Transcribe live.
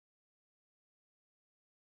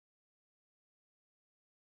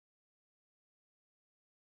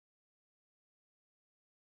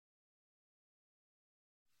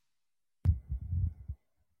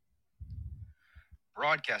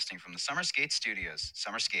Broadcasting from the Summer Skates Studios,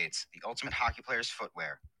 Summer Skates, the ultimate hockey player's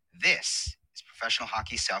footwear. This is Professional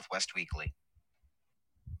Hockey Southwest Weekly.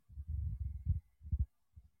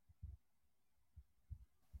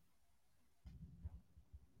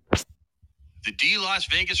 The D Las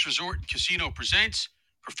Vegas Resort and Casino presents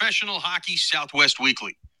Professional Hockey Southwest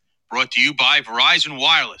Weekly, brought to you by Verizon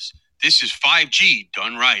Wireless. This is 5G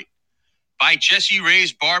done right. By Jesse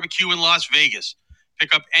Ray's Barbecue in Las Vegas.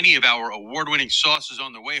 Pick up any of our award-winning sauces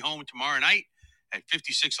on the way home tomorrow night at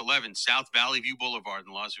 5611 South Valley View Boulevard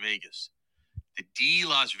in Las Vegas. The D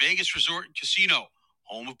Las Vegas Resort and Casino,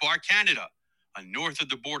 home of Bar Canada, a north of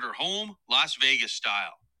the border home, Las Vegas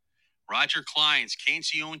style. Roger Klein's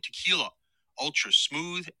Cancion Tequila, ultra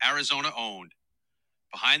smooth, Arizona owned.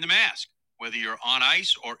 Behind the Mask, whether you're on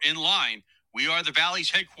ice or in line, we are the Valley's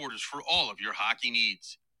headquarters for all of your hockey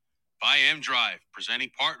needs. By M-Drive, presenting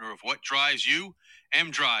partner of What Drives You,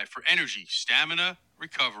 M-Drive for energy, stamina,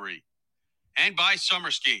 recovery. And by Summer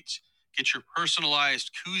Skates. Get your personalized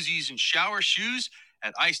koozies and shower shoes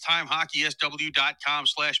at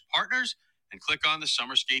IcetimeHockeySW.com/partners and click on the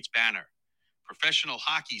Summer Skates banner. Professional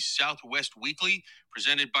Hockey Southwest Weekly,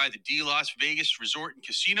 presented by the D Las Vegas Resort and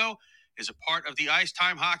Casino, is a part of the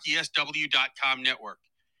IcetimeHockeySW.com network.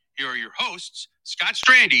 Here are your hosts, Scott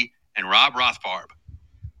Strandy and Rob Rothbarb.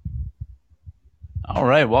 All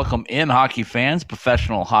right, welcome in, hockey fans,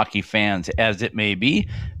 professional hockey fans as it may be.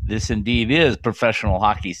 This indeed is Professional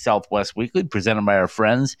Hockey Southwest Weekly, presented by our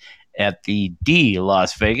friends at the D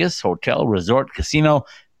Las Vegas Hotel Resort Casino,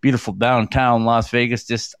 beautiful downtown Las Vegas,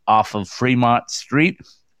 just off of Fremont Street.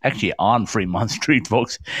 Actually, on Fremont Street,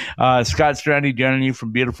 folks. Scott Strandy joining you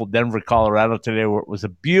from beautiful Denver, Colorado today, where it was a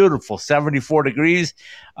beautiful 74 degrees.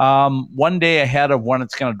 One day ahead of when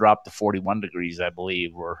it's going to drop to 41 degrees, I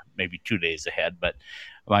believe, or maybe 2 days ahead. But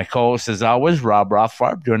my co-host, as always, Rob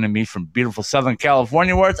Rothfarb, joining me from beautiful Southern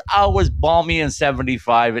California, where it's always balmy and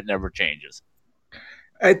 75. It never changes.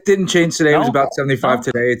 It didn't change today. No? It was about 75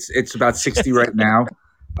 today. It's about 60 right now.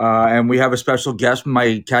 And we have a special guest.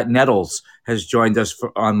 My cat Nettles has joined us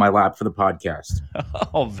on my lap for the podcast.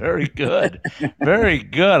 Oh, very good. Very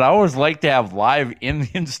good. I always like to have live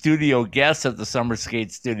in-studio guests at the Summer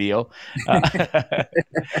Skate Studio.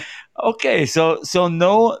 Okay, so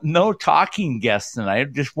no talking guests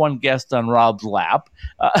tonight, just one guest on Rob's lap.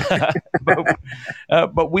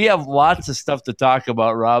 But we have lots of stuff to talk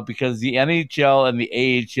about, Rob, because the NHL and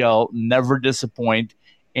the AHL never disappoint.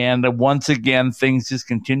 And once again, things just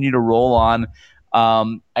continue to roll on.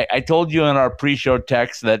 I told you in our pre-show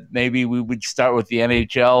text that maybe we would start with the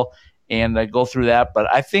NHL and go through that.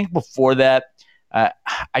 But I think before that,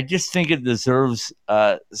 I just think it deserves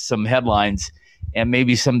some headlines and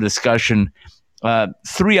maybe some discussion.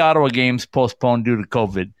 3 Ottawa games postponed due to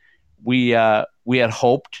COVID. We had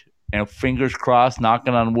hoped, fingers crossed,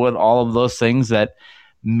 knocking on wood, all of those things, that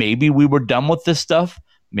maybe we were done with this stuff.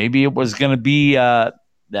 Maybe it was going to be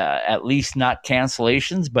at least not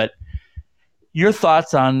cancellations, but your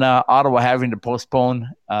thoughts on Ottawa having to postpone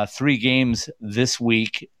 3 games this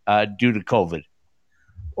week due to COVID?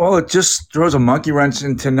 Well, it just throws a monkey wrench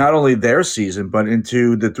into not only their season, but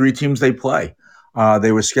into the 3 teams they play.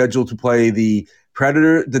 They were scheduled to play the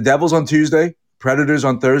Devils on Tuesday, Predators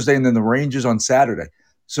on Thursday, and then the Rangers on Saturday.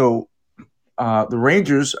 So the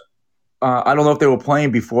Rangers, I don't know if they were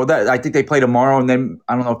playing before that. I think they play tomorrow, and then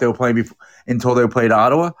I don't know if they were playing until they played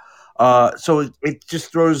Ottawa. So it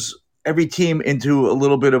just throws every team into a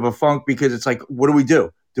little bit of a funk, because it's like, what do we do?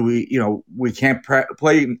 Do we, we can't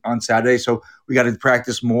play on Saturday, so we got to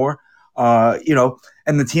practice more,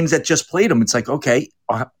 and the teams that just played them, it's like, okay,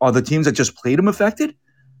 are the teams that just played them affected?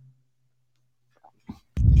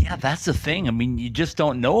 Yeah, that's the thing. I mean, you just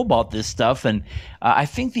don't know about this stuff. And I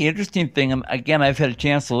think the interesting thing, and again, I've had a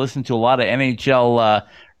chance to listen to a lot of NHL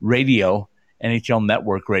radio, NHL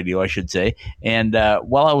network radio, I should say. And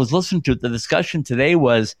while I was listening to it, the discussion today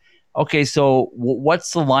was, okay, so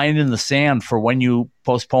what's the line in the sand for when you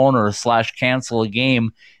postpone or / cancel a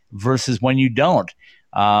game versus when you don't?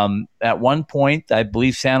 At one point, I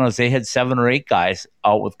believe San Jose had 7 or 8 guys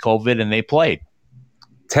out with COVID, and they played.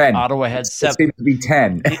 10. Ottawa had 7. It seems to be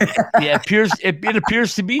 10. It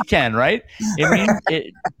appears to be 10, right?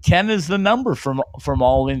 10 is the number from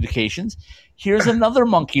all indications. Here's another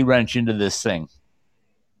monkey wrench into this thing.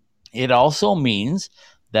 It also means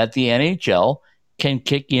that the NHL can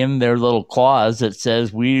kick in their little clause that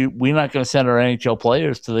says we're not going to send our NHL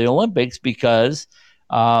players to the Olympics because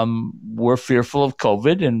we're fearful of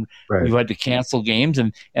COVID, and we've had to cancel games.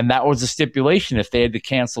 And that was a stipulation. If they had to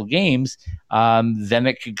cancel games, then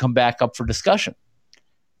it could come back up for discussion.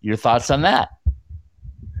 Your thoughts on that?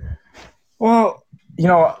 Well,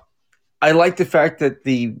 I like the fact that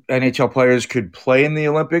the NHL players could play in the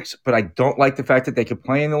Olympics, but I don't like the fact that they could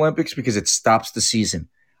play in the Olympics because it stops the season.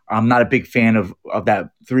 I'm not a big fan of that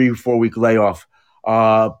 3-4 week layoff.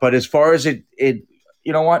 But as far as it,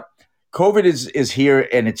 you know what? COVID is here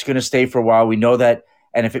and it's going to stay for a while. We know that.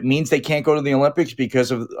 And if it means they can't go to the Olympics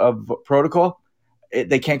because of protocol,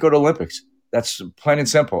 they can't go to Olympics. That's plain and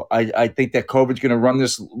simple. I think that COVID's going to run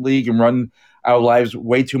this league and run our lives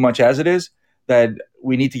way too much as it is, that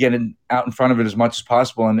we need to get out in front of it as much as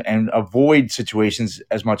possible and avoid situations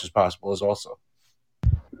as much as possible as also.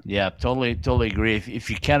 Yeah, totally agree. If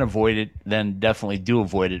you can avoid it, then definitely do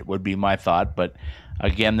avoid it, would be my thought. But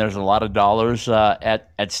again, there's a lot of dollars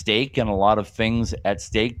at stake and a lot of things at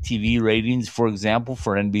stake. TV ratings, for example,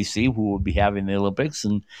 for NBC, who will be having the Olympics.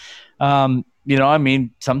 And,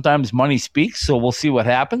 sometimes money speaks, so we'll see what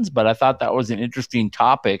happens. But I thought that was an interesting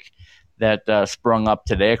topic that sprung up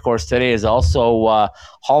today. Of course, today is also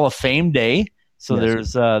Hall of Fame Day. So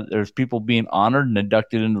yes. There's people being honored and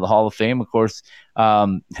inducted into the Hall of Fame. Of course,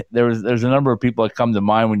 there's a number of people that come to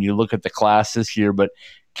mind when you look at the class this year. But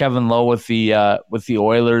Kevin Lowe with the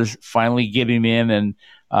Oilers finally getting in, and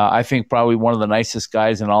I think probably one of the nicest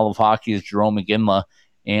guys in all of hockey is Jarome Iginla.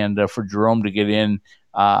 And for Jarome to get in,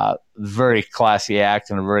 very classy act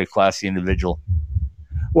and a very classy individual.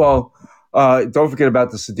 Well, don't forget about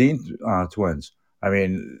the Sedin twins. I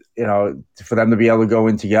mean, for them to be able to go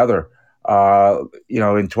in together.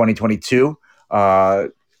 In 2022, I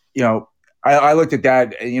looked at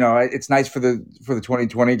that. It's nice for the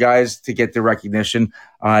 2020 guys to get the recognition.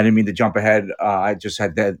 I didn't mean to jump ahead. I just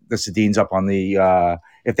had the Sedins up on the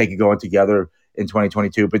if they could go in together in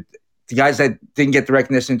 2022. But the guys that didn't get the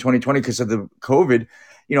recognition in 2020 because of the COVID,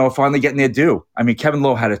 are finally getting their due. I mean, Kevin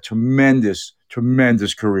Lowe had a tremendous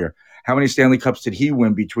career. How many Stanley Cups did he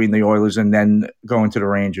win between the Oilers and then going to the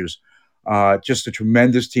Rangers? Just a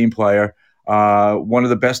tremendous team player, one of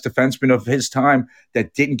the best defensemen of his time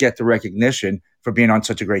that didn't get the recognition for being on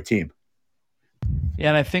such a great team. Yeah,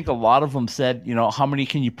 and I think a lot of them said, how many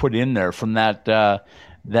can you put in there from that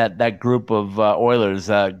group of Oilers,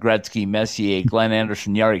 Gretzky, Messier, Glenn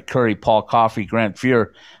Anderson, Jari Kurri, Paul Coffey, Grant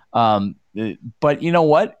Fuhr. But you know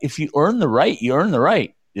what? If you earn the right, you earn the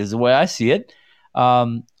right, is the way I see it.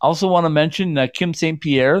 Also want to mention Kim St.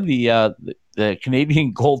 Pierre, the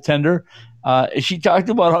Canadian goaltender. She talked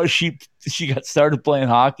about how she got started playing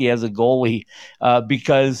hockey as a goalie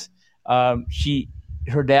because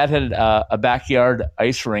her dad had a backyard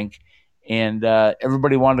ice rink, and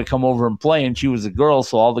everybody wanted to come over and play, and she was a girl,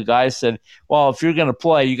 so all the guys said, well, if you're going to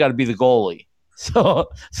play, you got to be the goalie. So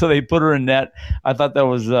they put her in net. I thought that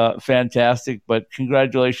was fantastic, but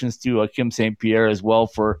congratulations to Kim St. Pierre as well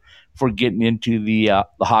for getting into the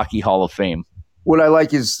Hockey Hall of Fame. What I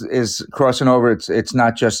like is crossing over. It's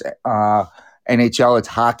not just NHL. It's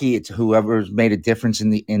hockey. It's whoever's made a difference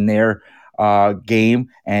in their game,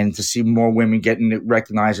 and to see more women getting it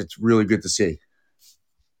recognized, it's really good to see.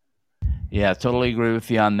 Yeah, totally agree with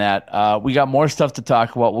you on that. We got more stuff to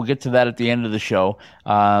talk about. We'll get to that at the end of the show.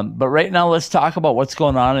 But right now, let's talk about what's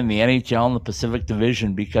going on in the NHL and the Pacific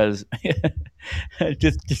Division, because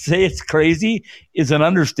just to say it's crazy is an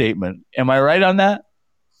understatement. Am I right on that?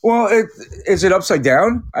 Well, is it upside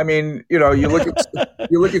down? I mean, you look at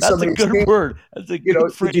That's some of a good word. That's a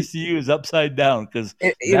good phrase to use, upside down, because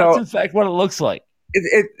that's in fact what it looks like.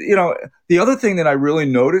 The other thing that I really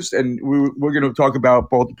noticed, and we're going to talk about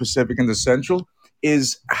both the Pacific and the Central,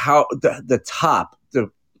 is how the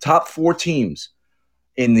top 4 teams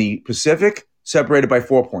in the Pacific separated by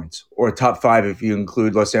 4 points, or top 5 if you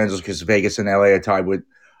include Los Angeles, because Vegas and LA are tied with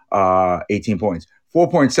 18 points. 4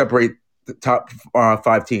 points separate the top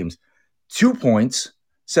 5 teams. 2 points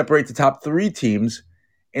separate the top 3 teams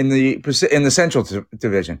in the Central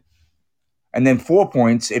Division. And then 4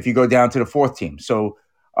 points if you go down to the 4th team. So,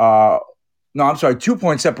 2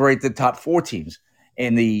 points separate the top 4 teams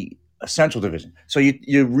in the Central Division. So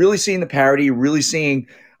you're really seeing the parity. You're really seeing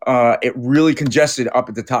it really congested up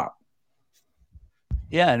at the top.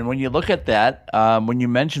 Yeah, and when you look at that, when you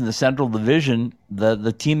mention the Central Division,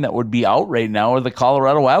 the team that would be out right now are the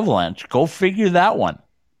Colorado Avalanche. Go figure that one.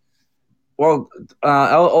 Well,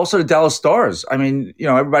 also the Dallas Stars. I mean,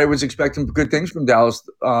 everybody was expecting good things from Dallas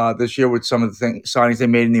this year with some of the signings they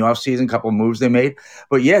made in the offseason, a couple of moves they made.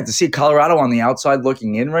 But yeah, to see Colorado on the outside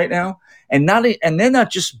looking in right now, and they're not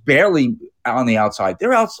just barely on the outside.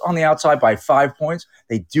 They're out on the outside by 5 points.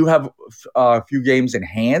 They do have a few games in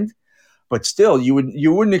hand, but still, you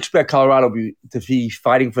wouldn't expect Colorado to be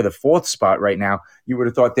fighting for the 4th spot right now. You would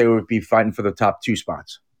have thought they would be fighting for the top 2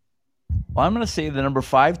 spots. Well, I'm going to say the number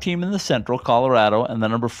 5 team in the Central, Colorado, and the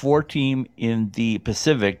number 4 team in the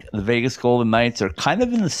Pacific, the Vegas Golden Knights, are kind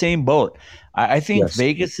of in the same boat. I think Yes.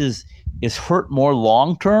 Vegas is hurt more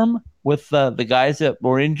long term with the guys that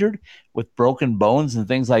were injured with broken bones and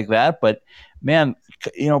things like that. But man,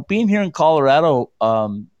 being here in Colorado,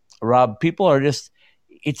 Rob, people are just,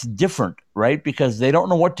 it's different, right? Because they don't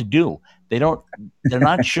know what to do. They're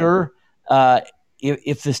not sure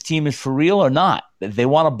if this team is for real or not. They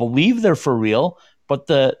want to believe they're for real, but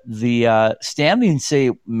the standings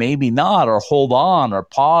say maybe not, or hold on, or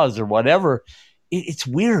pause, or whatever. It's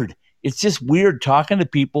weird. It's just weird talking to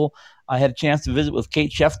people. I had a chance to visit with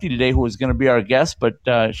Kate Shefty today, who was going to be our guest, but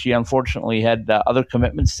she unfortunately had other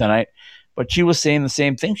commitments tonight. But she was saying the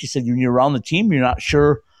same thing. She said, when you're around the team, you're not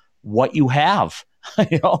sure what you have.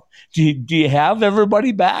 Do you have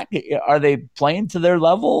everybody back? Are they playing to their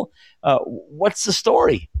level? What's the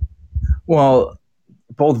story? Well,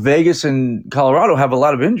 both Vegas and Colorado have a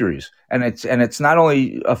lot of injuries, and it's not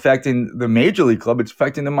only affecting the major league club; it's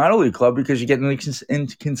affecting the minor league club because you get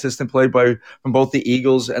inconsistent play from both the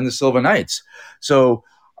Eagles and the Silver Knights. So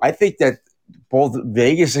I think that both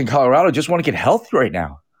Vegas and Colorado just want to get healthy right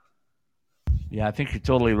now. Yeah, I think you're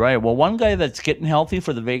totally right. Well, one guy that's getting healthy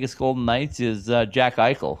for the Vegas Golden Knights is Jack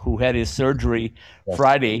Eichel, who had his surgery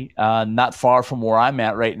Friday, not far from where I'm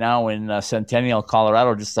at right now in Centennial,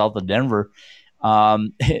 Colorado, just south of Denver.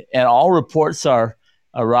 And all reports are,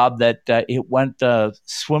 Rob, that it went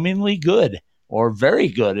swimmingly good, or very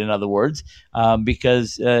good, in other words,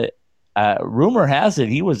 because rumor has it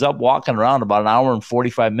he was up walking around about an hour and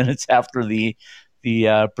 45 minutes after the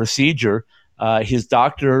procedure. His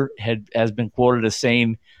doctor has been quoted as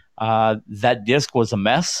saying that disc was a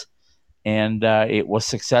mess, and it was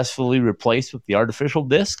successfully replaced with the artificial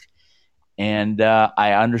disc. And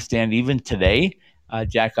I understand even today,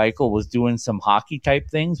 Jack Eichel was doing some hockey type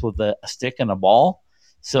things with a stick and a ball.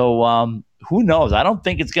 So who knows? I don't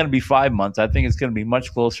think it's going to be 5 months. I think it's going to be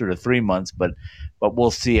much closer to 3 months, but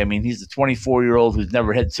we'll see. I mean, he's a 24-year-old who's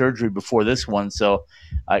never had surgery before this one, so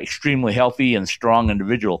extremely healthy and strong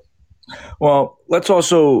individual. Well, let's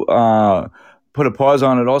also put a pause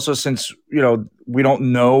on it. Also, since we don't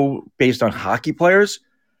know based on hockey players,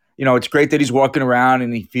 it's great that he's walking around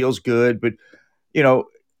and he feels good, but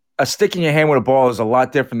a stick in your hand with a ball is a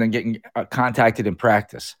lot different than getting contacted in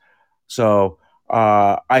practice. So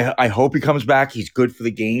I hope he comes back. He's good for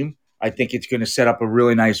the game. I think it's going to set up a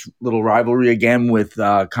really nice little rivalry again with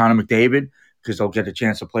Connor McDavid, because they'll get a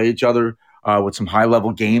chance to play each other with some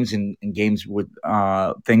high-level games and games with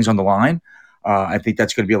things on the line. I think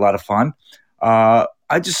that's going to be a lot of fun.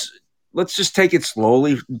 Let's just take it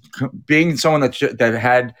slowly. Being someone that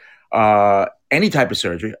had any type of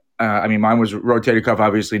surgery, I mean, mine was rotator cuff,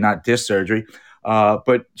 obviously not disc surgery,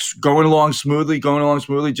 but going along smoothly,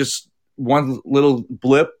 just one little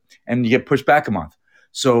blip, and you get pushed back a month.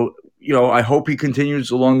 So, I hope he continues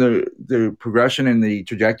along the progression and the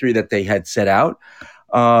trajectory that they had set out.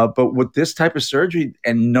 But with this type of surgery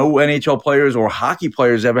and no NHL players or hockey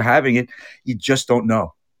players ever having it, you just don't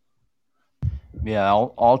know. Yeah,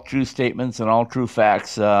 all true statements and all true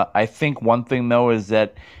facts. I think one thing, though, is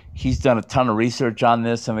that he's done a ton of research on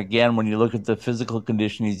this. And again, when you look at the physical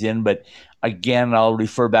condition he's in, but again, I'll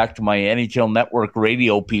refer back to my NHL Network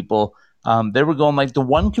radio people. They were going like, the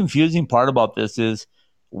one confusing part about this is,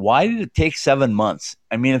 why did it take 7 months?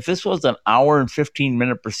 I mean, if this was an hour and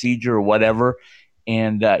 15-minute procedure or whatever,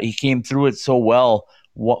 and he came through it so well,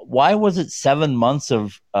 why was it 7 months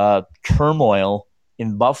of turmoil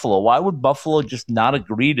in Buffalo? Why would Buffalo just not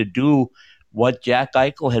agree to do what Jack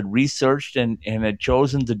Eichel had researched and had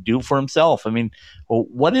chosen to do for himself? I mean,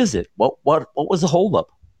 what is it? What was the holdup?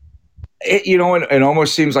 It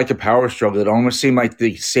almost seems like a power struggle. It almost seemed like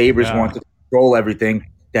the Sabres want to control everything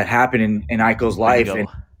that happened in Eichel's life,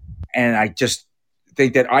 and I just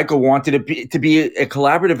think that Eichel wanted to be a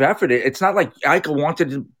collaborative effort. It's not like Eichel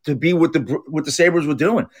wanted to be what the Sabres were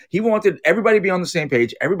doing. He wanted everybody to be on the same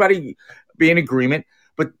page, everybody be in agreement.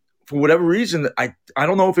 But for whatever reason, I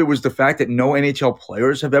don't know if it was the fact that no NHL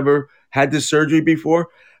players have ever had this surgery before,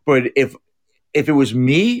 but if it was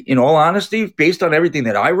me, in all honesty, based on everything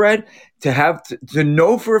that I read, to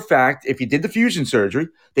know for a fact, if you did the fusion surgery,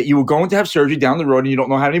 that you were going to have surgery down the road and you don't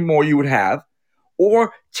know how many more you would have,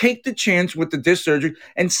 or take the chance with the disc surgery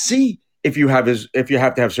and see if you have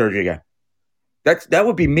to have surgery again. That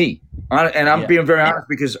would be me. And I'm being very honest,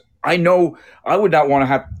 because I know I would not want to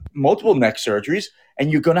have multiple neck surgeries, and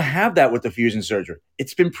you're going to have that with the fusion surgery.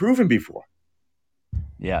 It's been proven before.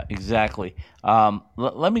 Yeah, exactly.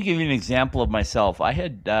 Let me give you an example of myself. I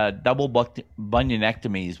had double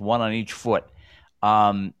bunionectomies, one on each foot.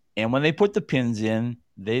 And when they put the pins in,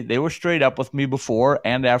 They were straight up with me before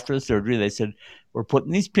and after the surgery. They said, we're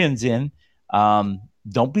putting these pins in.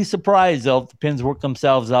 Don't be surprised, though, if the pins work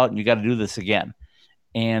themselves out and you got to do this again.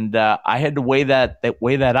 And I had to weigh that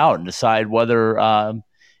out and decide whether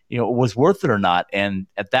it was worth it or not. And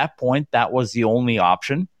at that point, that was the only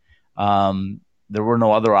option. There were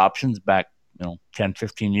no other options back 10,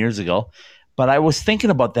 15 years ago. But I was thinking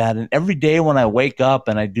about that, and every day when I wake up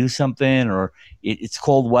and I do something, or it's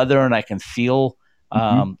cold weather and I can feel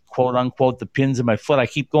quote unquote the pins in my foot, I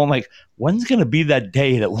keep going like, when's going to be that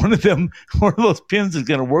day that one of those pins is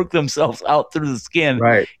going to work themselves out through the skin,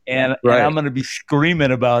 right? And I'm going to be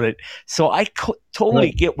screaming about it. So I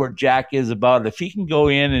totally get where Jack is about it. If he can go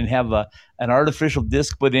in and have an artificial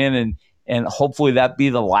disc put in and hopefully that be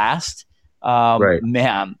the last,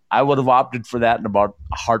 man, I would have opted for that in about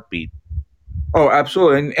a heartbeat. Oh,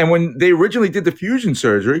 absolutely. And when they originally did the fusion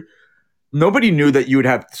surgery, nobody knew that you would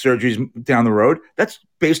have surgeries down the road. That's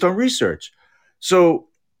based on research. So,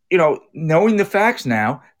 knowing the facts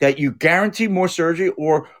now that you guarantee more surgery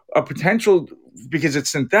or a potential, because it's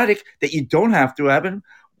synthetic, that you don't have to have it,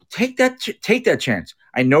 take that chance.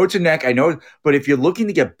 I know it's a neck, but if you're looking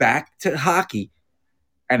to get back to hockey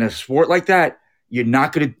and a sport like that, you're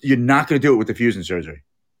not gonna do it with the fusion surgery.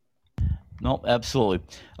 No, absolutely.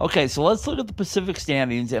 Okay, so let's look at the Pacific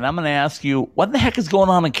standings, and I'm going to ask you, what the heck is going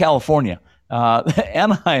on in California?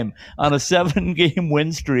 Anaheim on a 7-game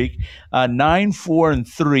win streak,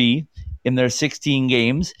 9-4-3 in their 16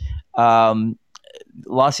 games.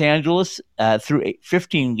 Los Angeles through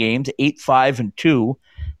 15 games, 8-5-2.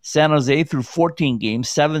 San Jose through 14 games,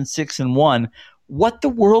 7-6-1. What the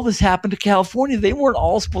world has happened to California? They weren't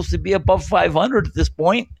all supposed to be above 500 at this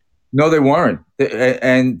point. No, they weren't.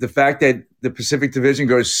 And the fact that the Pacific Division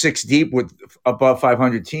goes 6 deep with above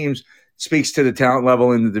 500 teams speaks to the talent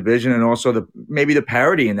level in the division and also maybe the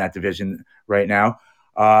parity in that division right now.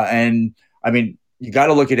 And I mean, you got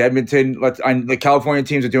to look at Edmonton. The California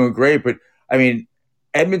teams are doing great, but I mean,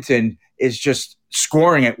 Edmonton is just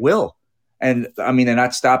scoring at will. And I mean, they're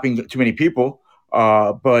not stopping too many people.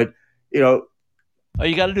 But, Oh,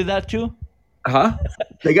 you got to do that too? Huh?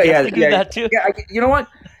 They got to do that too. Yeah, you know what?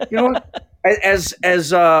 As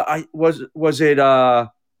was it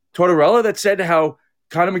Tortorella that said how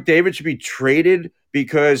Connor McDavid should be traded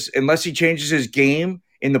because unless he changes his game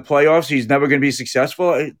in the playoffs, he's never going to be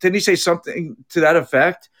successful? Didn't he say something to that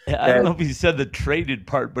effect? I don't know if he said the traded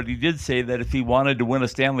part, but he did say that if he wanted to win a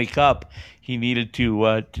Stanley Cup, he needed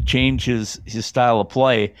to change his style of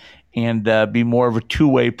play and be more of a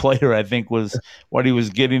two-way player, I think was what he was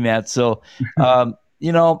getting at. So,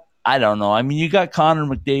 I don't know. I mean, you got Connor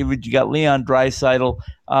McDavid, you got Leon Draisaitl.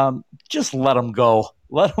 Just let them go.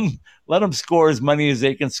 Let them score as many as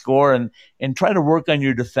they can score, and try to work on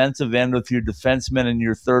your defensive end with your defensemen and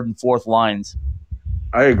your third and fourth lines.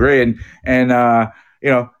 I agree, and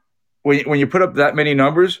when you put up that many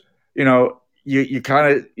numbers, you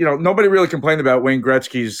kind of nobody really complained about Wayne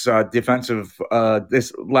Gretzky's defensive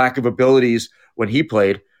this lack of abilities when he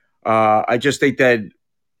played. I just think that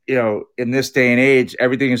in this day and age,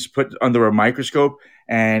 everything is put under a microscope,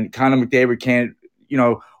 and Connor McDavid can't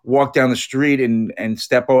walk down the street and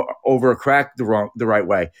step over a crack the right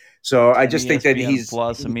way. So I just think that he's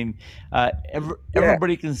plus. I mean,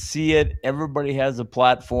 everybody can see it. Everybody has a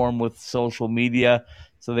platform with social media,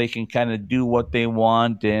 so they can kind of do what they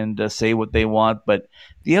want and say what they want. But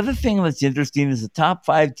the other thing that's interesting is the top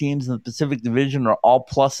 5 teams in the Pacific Division are all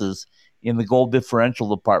pluses in the goal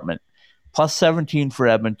differential department. Plus 17 for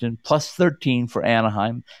Edmonton, plus 13 for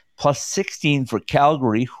Anaheim, plus 16 for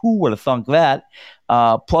Calgary. Who would have thunk that?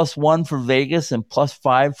 Plus 1 for Vegas and plus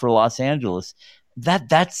 5 for Los Angeles.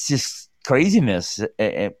 That's just craziness,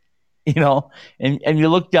 and you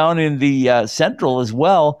look down in the Central as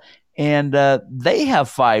well, and they have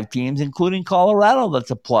 5 teams, including Colorado,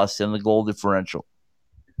 that's a plus in the goal differential.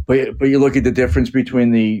 But you look at the difference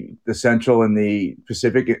between the Central and the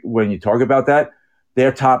Pacific when you talk about that.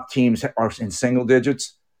 Their top teams are in single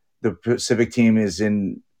digits. The Pacific team is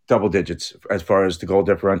in double digits as far as the goal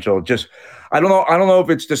differential. Just I don't know if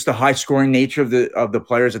it's just the high scoring nature of the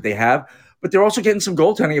players that they have, but they're also getting some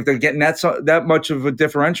goaltending if they're getting that much of a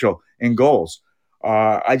differential in goals.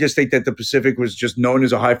 I just think that the Pacific was just known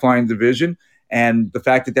as a high flying division, and the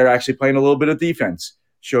fact that they're actually playing a little bit of defense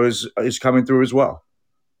is coming through as well.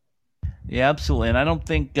 Yeah, absolutely. And I don't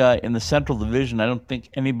think in the Central Division, I don't think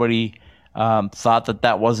anybody thought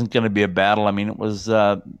that wasn't going to be a battle. I mean, it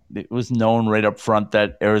was known right up front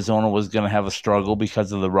that Arizona was going to have a struggle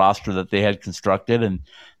because of the roster that they had constructed and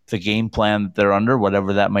the game plan that they're under,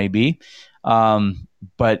 whatever that may be.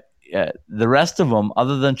 But the rest of them,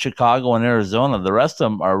 other than Chicago and Arizona, the rest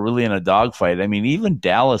of them are really in a dogfight. I mean, even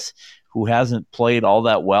Dallas, who hasn't played all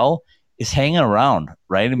that well, is hanging around,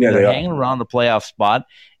 right? I mean, they're hanging around the playoff spot,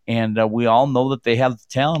 and we all know that they have the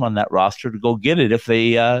talent on that roster to go get it if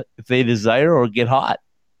they desire or get hot.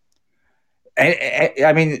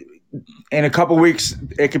 I mean, in a couple of weeks,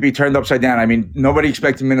 it could be turned upside down. I mean, nobody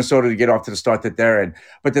expected Minnesota to get off to the start that they're in.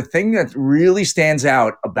 But the thing that really stands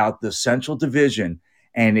out about the Central Division,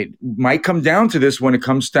 and it might come down to this when it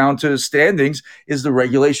comes down to the standings, is the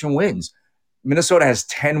regulation wins. Minnesota has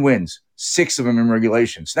 10 wins, 6 of them in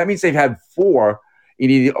regulation. So that means they've had 4 in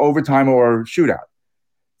either overtime or shootout.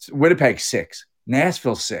 Winnipeg, 6.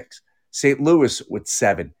 Nashville, 6. St. Louis with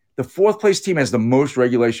 7. The 4th place team has the most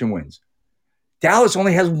regulation wins. Dallas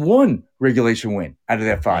only has 1 regulation win out of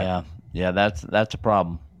their 5. Yeah, that's a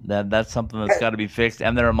problem. That's something that's got to be fixed,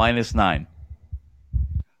 and they're a -9.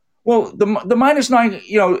 Well, the -9,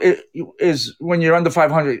 is when you're under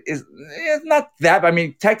 500. Is not that. I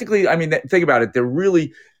mean, technically, think about it. They're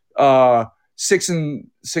really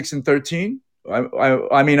 6-13.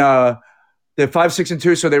 I mean, they're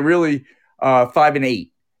 5-6-2, so they're really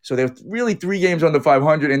 5-8. So they're really 3 games under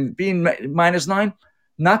 500, and being -9,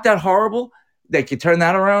 not that horrible. They could turn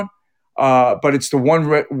that around, but it's the 1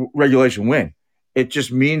 regulation win. It just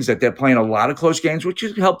means that they're playing a lot of close games, which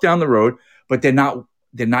has helped down the road, but they're not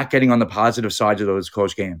getting on the positive sides of those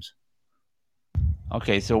close games.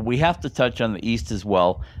 Okay, so we have to touch on the East as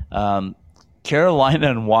well. Carolina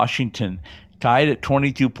and Washington tied at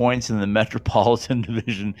 22 points in the Metropolitan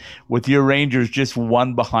Division, with your Rangers just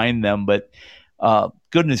 1 behind them. But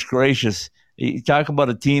goodness gracious, you talk about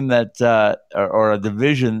a team that or a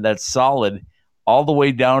division that's solid, all the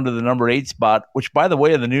way down to the number 8 spot, which, by the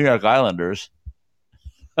way, are the New York Islanders.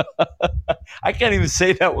 I can't even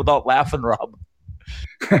say that without laughing, Rob.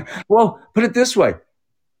 Well, put it this way.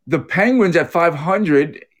 The Penguins at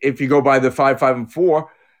 500, if you go by the 5-5-4,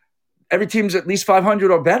 every team's at least 500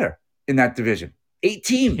 or better in that division. 8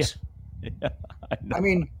 teams. Yeah, I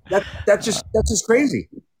mean, that's just crazy.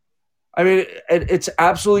 I mean, it's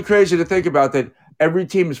absolutely crazy to think about that every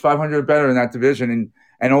team is 500 or better in that division,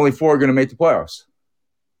 and only 4 are going to make the playoffs.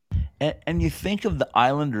 And you think of the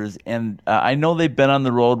Islanders, and I know they've been on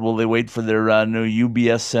the road while they wait for their new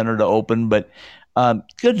UBS Center to open, but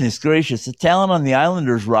goodness gracious, the talent on the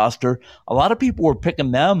Islanders roster, a lot of people were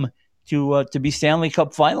picking them to be Stanley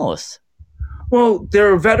Cup finalists. Well,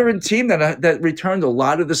 they're a veteran team that returned a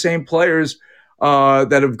lot of the same players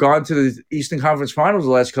that have gone to the Eastern Conference Finals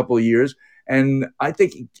the last couple of years, and I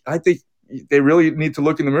think they really need to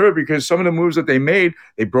look in the mirror, because some of the moves that they made,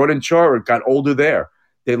 they brought in Chara, got older there.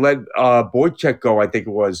 They let Boychuk go, I think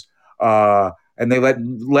it was, and they let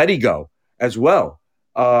Leddy go as well.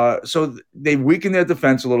 So they weakened their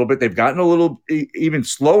defense a little bit. They've gotten a little even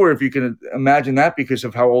slower, if you can imagine that, because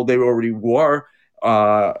of how old they already were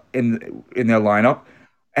in their lineup.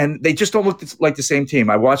 And they just don't look like the same team.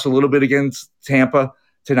 I watched a little bit against Tampa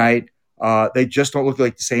tonight. They just don't look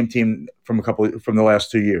like the same team from the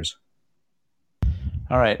last 2 years.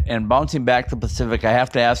 All right, and bouncing back to the Pacific, I have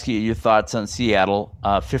to ask you your thoughts on Seattle.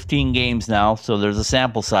 15 games now, so there's a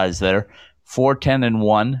sample size there.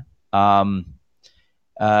 4-10-1.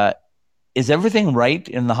 Is everything right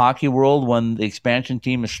in the hockey world when the expansion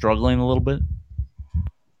team is struggling a little bit?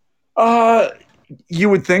 You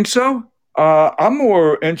would think so. I'm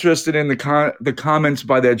more interested in the comments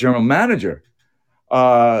by their general manager,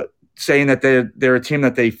 saying that they're a team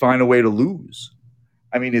that they find a way to lose.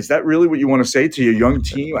 I mean, is that really what you want to say to your young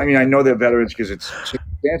team? I mean, I know they're veterans because it's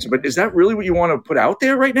circumstantial, but is that really what you want to put out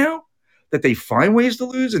there right now? That they find ways to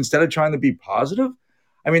lose instead of trying to be positive?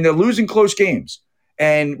 I mean, they're losing close games.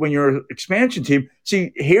 And when you're an expansion team,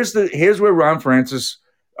 see, here's where Ron Francis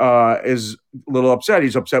is a little upset.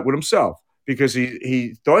 He's upset with himself because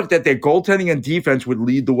he thought that their goaltending and defense would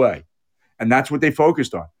lead the way. And that's what they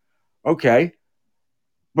focused on. Okay.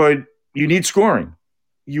 But you need scoring.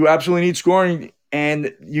 You absolutely need scoring.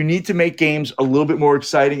 And you need to make games a little bit more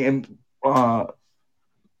exciting and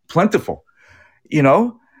plentiful,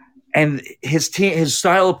 And his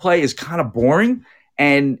style of play is kind of boring.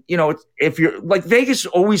 And, if you're like Vegas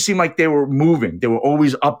always seemed like they were moving. They were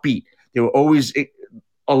always upbeat. They were always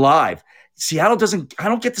alive. Seattle I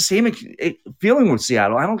don't get the same feeling with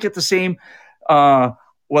Seattle. I don't get the same,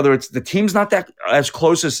 whether it's the team's not that as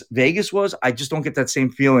close as Vegas was. I just don't get that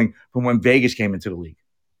same feeling from when Vegas came into the league.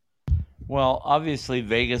 Well, obviously,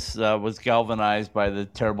 Vegas was galvanized by the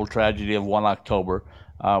terrible tragedy of 1 October.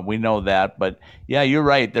 We know that. But, yeah, you're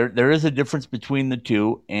right. There is a difference between the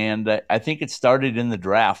two, and I think it started in the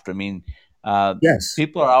draft. I mean, yes,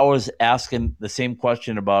 people are always asking the same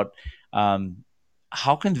question about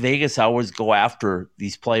how can Vegas always go after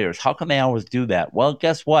these players? How can they always do that? Well,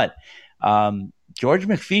 guess what? George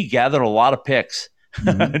McPhee gathered a lot of picks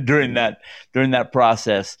during that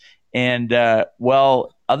process, and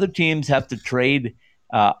other teams have to trade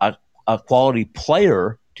a quality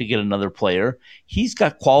player to get another player. He's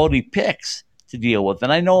got quality picks to deal with,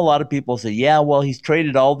 and I know a lot of people say, "Yeah, well, he's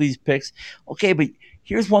traded all these picks." Okay, but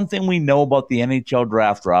here's one thing we know about the NHL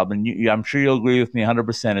draft, Rob, and I'm sure you'll agree with me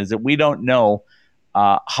 100%, is that we don't know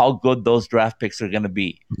how good those draft picks are going to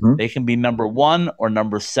be. Mm-hmm. They can be number 1 or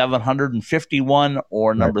number 751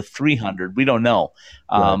 or number 300. We don't know.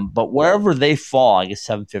 But wherever they fall, I guess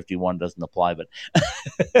 751 doesn't apply, but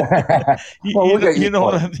you know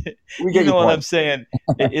what I'm saying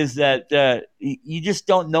is that you just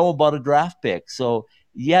don't know about a draft pick. So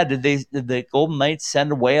yeah, did the Golden Knights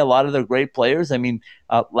send away a lot of their great players? I mean,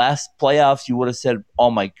 last playoffs, you would have said,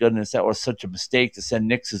 oh my goodness, that was such a mistake to send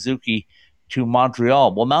Nick Suzuki to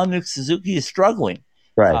Montreal. Well, now Nick Suzuki is struggling.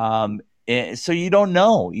 Right. So you don't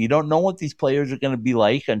know. You don't know what these players are going to be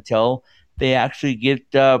like until they actually get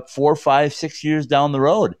 4, 5, 6 years down the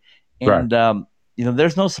road. And,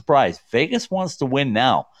 there's no surprise. Vegas wants to win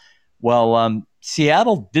now. Well,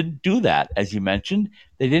 Seattle didn't do that, as you mentioned.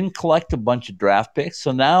 They didn't collect a bunch of draft picks.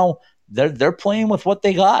 So now they're playing with what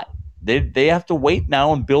they got. They have to wait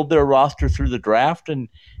now and build their roster through the draft and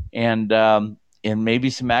maybe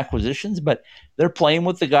some acquisitions, but they're playing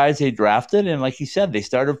with the guys they drafted. And like you said,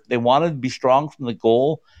 they wanted to be strong from the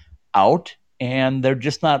goal out, and they're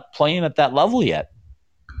just not playing at that level yet.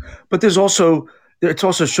 But it's also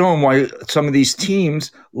shown why some of these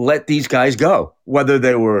teams let these guys go, whether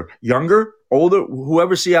they were younger, older,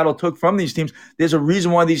 whoever Seattle took from these teams. There's a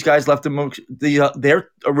reason why these guys left them, their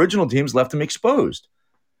original teams left them exposed.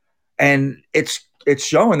 And it's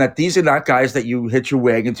showing that these are not guys that you hitch your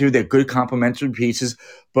wagon to. They're good complementary pieces,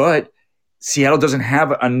 but Seattle doesn't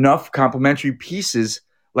have enough complementary pieces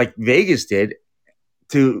like Vegas did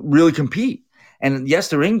to really compete. And yes,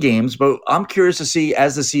 they're in games, but I'm curious to see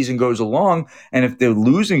as the season goes along, and if their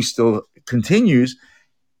losing still continues,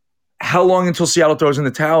 how long until Seattle throws in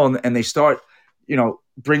the towel and they start,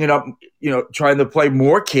 bringing up, trying to play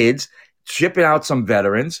more kids, shipping out some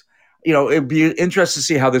veterans. It'd be interesting to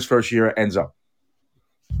see how this first year ends up.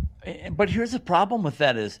 But here's the problem with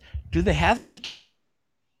that is, do they have,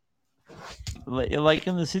 like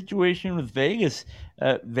in the situation with Vegas,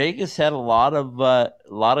 Vegas had a lot of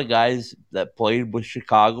guys that played with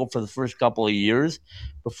Chicago for the first couple of years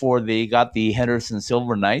before they got the Henderson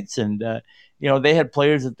Silver Knights. And, they had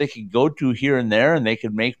players that they could go to here and there, and they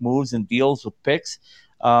could make moves and deals with picks.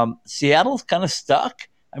 Seattle's kind of stuck.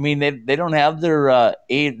 I mean, they don't have their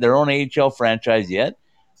own AHL franchise yet.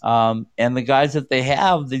 And the guys that they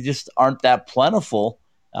have, they just aren't that plentiful,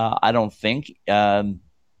 I don't think,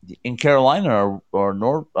 in Carolina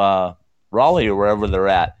or Raleigh or wherever they're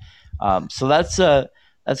at. So that's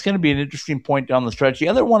going to be an interesting point down the stretch. The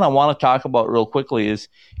other one I want to talk about real quickly is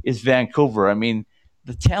Vancouver. I mean,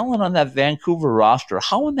 the talent on that Vancouver roster,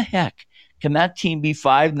 how in the heck can that team be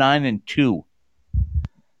 5-9-2?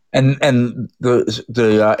 And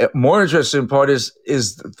the more interesting part is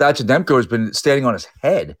Thatcher Demko has been standing on his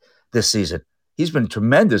head this season. He's been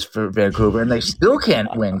tremendous for Vancouver, and they still can't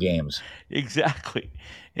win games. Exactly.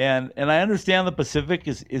 And I understand the Pacific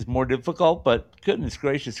is more difficult, but goodness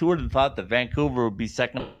gracious, who would have thought that Vancouver would be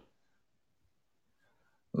second?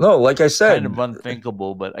 No, like I said, kind of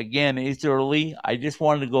unthinkable. But again, it's early. I just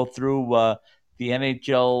wanted to go through the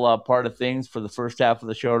NHL part of things for the first half of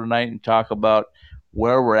the show tonight and talk about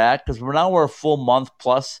where we're at, because we're a full month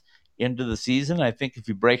plus into the season. I think if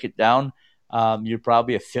you break it down, you're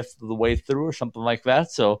probably a fifth of the way through or something like that.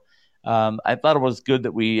 So I thought it was good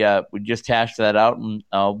that we just hashed that out, and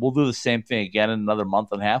we'll do the same thing again in another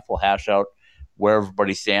month and a half. We'll hash out where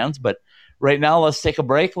everybody stands. But right now, let's take a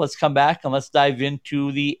break. Let's come back and let's dive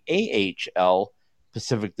into the AHL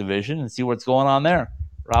Pacific Division and see what's going on there.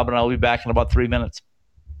 Rob and I will be back in about 3 minutes.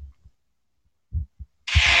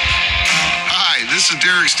 Hi, this is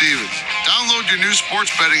Derek Stevens. Download your new sports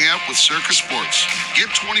betting app with Circus Sports. Get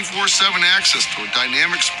 24/7 access to a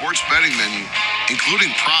dynamic sports betting menu, including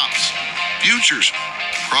props, futures,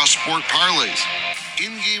 cross-sport parlays,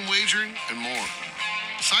 in-game wagering, and more.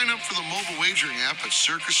 Sign up for the mobile wagering app at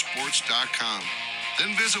circusports.com.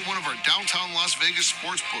 Then visit one of our downtown Las Vegas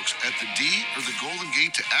sports books at the D or the Golden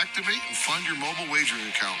Gate to activate and fund your mobile wagering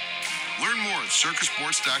account. Learn more at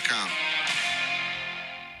circusports.com.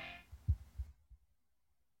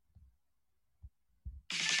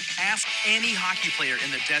 Ask any hockey player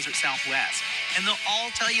in the Desert Southwest, and they'll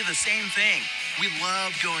all tell you the same thing. We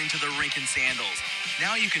love going to the rink in sandals.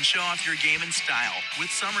 Now you can show off your game in style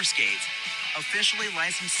with summer skates. Officially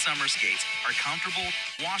licensed summer skates are comfortable,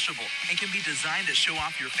 washable, and can be designed to show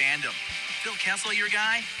off your fandom. Phil Kessel your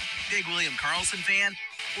guy? Big William Karlsson fan?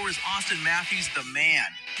 Or is Austin Matthews the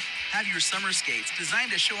man? Have your summer skates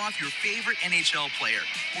designed to show off your favorite NHL player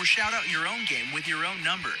or shout out your own game with your own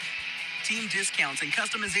number. Team discounts and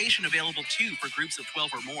customization available too for groups of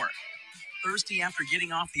 12 or more. Thirsty after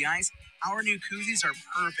getting off the ice? Our new koozies are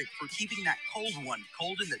perfect for keeping that cold one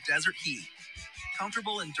cold in the desert heat.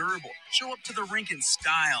 Comfortable and durable, show up to the rink in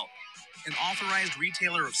style. An authorized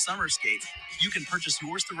retailer of summer skates, you can purchase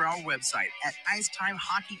yours through our website at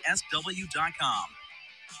IcetimeHockeySW.com.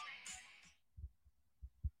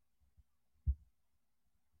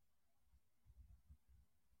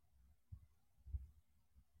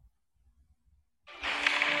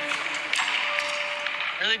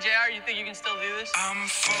 Really, JR? You think you can still do this? I'm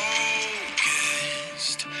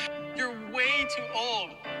focused. You're way too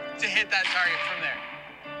old to hit that target from there.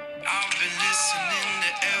 I've been listening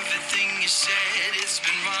to everything you said. It's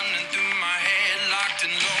been running through my head, locked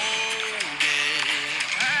and loaded.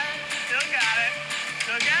 All right, still got it.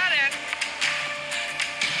 Still got it.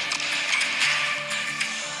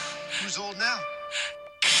 Who's old now?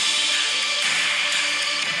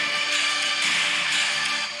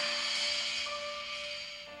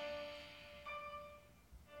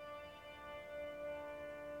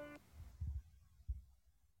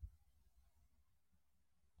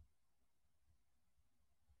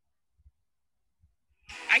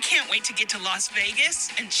 I can't wait to get to Las Vegas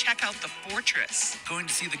and check out the Fortress. Going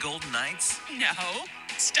to see the Golden Knights? No,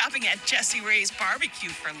 stopping at Jesse Ray's barbecue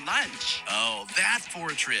for lunch. Oh, that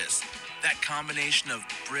Fortress. That combination of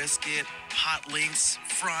brisket, hot links,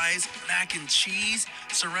 fries, mac and cheese,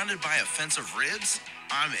 surrounded by a fence of ribs?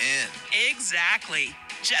 I'm in. Exactly.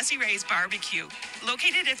 Jesse Ray's barbecue,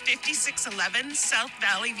 located at 5611 South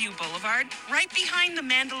Valley View Boulevard, right behind the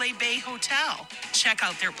Mandalay Bay Hotel. Check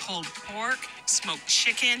out their pulled pork, smoked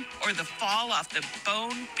chicken, or the fall off the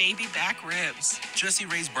bone baby back ribs. Jesse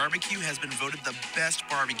Ray's Barbecue has been voted the best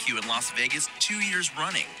barbecue in Las Vegas 2 years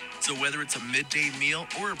running. So whether it's a midday meal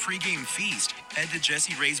or a pregame feast, head to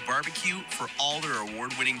Jesse Ray's Barbecue for all their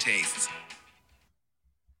award-winning tastes.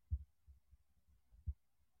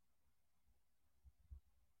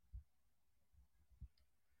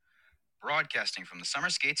 Broadcasting from the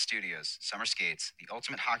Summer Skates Studios, Summer Skates, the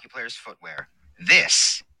ultimate hockey player's footwear.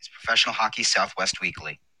 This is Professional Hockey Southwest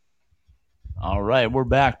Weekly. All right, we're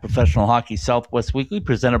back. Professional Hockey Southwest Weekly,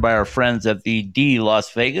 presented by our friends at the D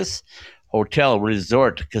Las Vegas Hotel,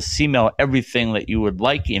 Resort, Casino, everything that you would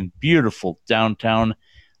like in beautiful downtown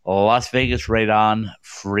Las Vegas, right on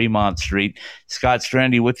Fremont Street. Scott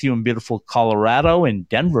Strandy with you in beautiful Colorado, in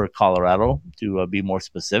Denver, Colorado, to be more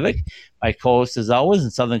specific. My co-host, as always, in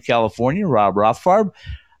Southern California, Rob Rothfarb.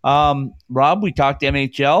 Rob, we talked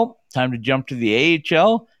NHL. Time to jump to the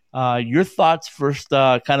AHL. Your thoughts first,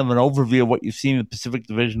 kind of an overview of what you've seen in the Pacific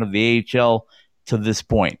Division of the AHL to this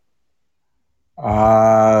point.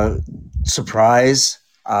 Surprise.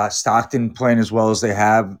 Stockton playing as well as they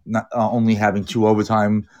have, not only having 2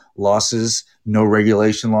 overtime losses, no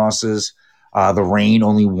regulation losses. The Reign,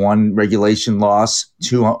 only 1 regulation loss,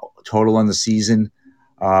 2 total on the season.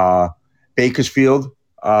 Bakersfield,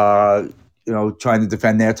 trying to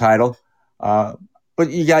defend their title. But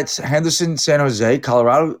you got Henderson, San Jose,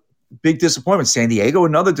 Colorado, big disappointment. San Diego,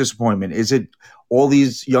 another disappointment. Is it all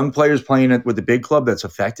these young players playing with the big club that's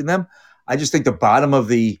affecting them? I just think the bottom of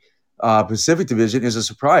the Pacific Division is a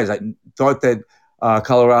surprise. I thought that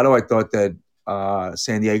Colorado, I thought that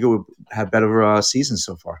San Diego would have better seasons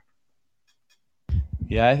so far.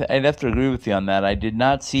 Yeah, I'd have to agree with you on that. I did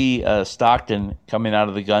not see Stockton coming out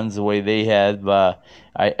of the guns the way they had.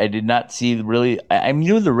 I did not see really – I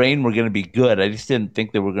knew the Reign were going to be good. I just didn't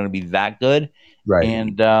think they were going to be that good. Right.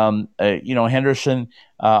 And, Henderson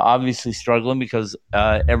obviously struggling because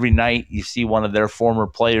every night you see one of their former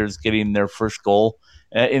players getting their first goal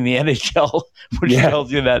in the NHL, which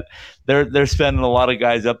tells you that they're spending a lot of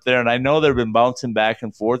guys up there. And I know they've been bouncing back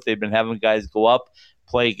and forth. They've been having guys go up,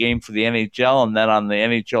 play a game for the NHL, and then on the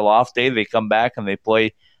NHL off day, they come back and they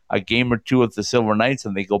play a game or two with the Silver Knights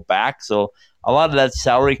and they go back. So a lot of that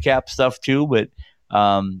salary cap stuff too. But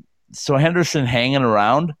so Henderson hanging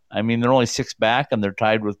around. I mean, they're only 6 back and they're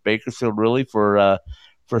tied with Bakersfield really for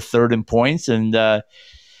third in points. And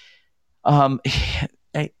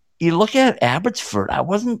you look at Abbotsford. I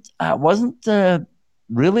wasn't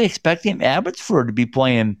really expecting Abbotsford to be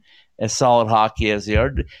playing as solid hockey as they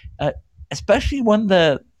are, especially when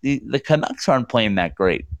the Canucks aren't playing that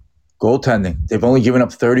great. Goaltending. They've only given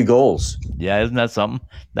up 30 goals. Yeah, isn't that something?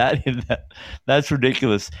 That's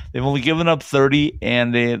ridiculous. They've only given up 30,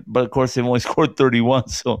 but of course they've only scored 31.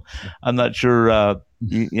 So I'm not sure.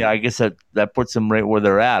 I guess that puts them right where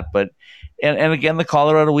they're at. But and again, the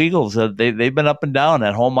Colorado Eagles, they've been up and down.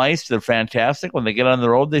 At home ice, they're fantastic. When they get on the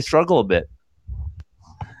road, they struggle a bit.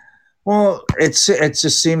 Well, it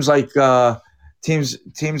just seems like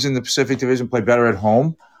teams in the Pacific Division play better at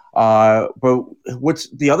home. But what's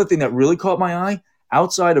the other thing that really caught my eye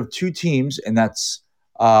outside of two teams, and that's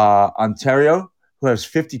Ontario, who has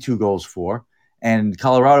 52 goals for, and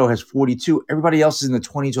Colorado has 42. Everybody else is in the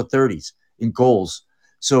 20s or 30s in goals.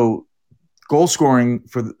 So goal scoring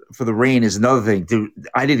for the Reign is another thing.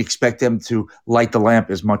 I didn't expect them to light the lamp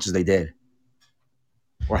as much as they did.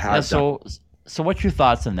 Or have done. So what's your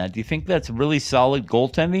thoughts on that? Do you think that's really solid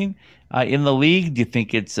goaltending in the league? Do you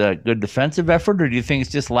think it's a good defensive effort, or do you think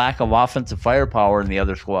it's just lack of offensive firepower in the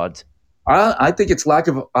other squads? I think it's lack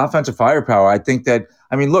of offensive firepower. I think that,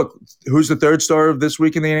 look, who's the third star of this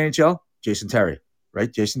week in the NHL? Jason Terry,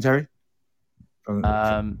 right? Jason Terry?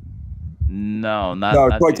 No,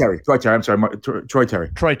 Troy Terry. I'm sorry, Troy Terry.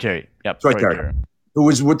 Troy Terry. Yep. Troy Terry. Who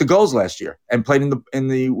was with the goals last year and played in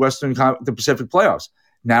the Pacific playoffs.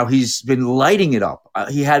 Now he's been lighting it up.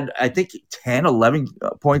 He had, I think, 10, 11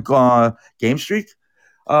 point game streak,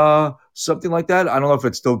 something like that. I don't know if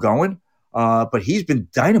it's still going, but he's been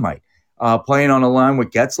dynamite, playing on a line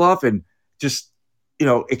with Getzlaf and just,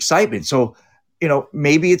 excitement. So,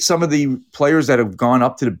 maybe it's some of the players that have gone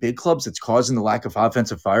up to the big clubs that's causing the lack of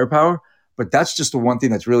offensive firepower. But that's just the one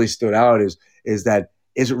thing that's really stood out is it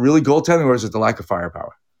really goaltending or is it the lack of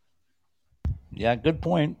firepower? Yeah, good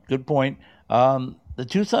point. The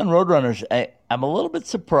Tucson Roadrunners, I'm a little bit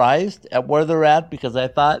surprised at where they're at because I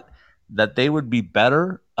thought that they would be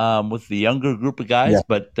better with the younger group of guys. Yeah,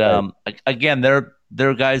 but again,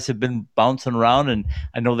 their guys have been bouncing around, and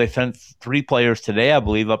I know they sent 3 players today, I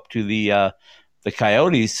believe, up to the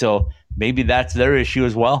Coyotes. So maybe that's their issue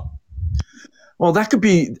as well. Well, that could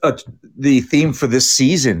be the theme for this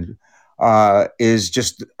season is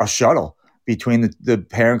just a shuttle between the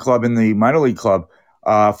parent club and the minor league club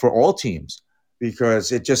for all teams.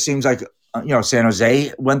 Because it just seems like, San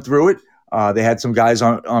Jose went through it. They had some guys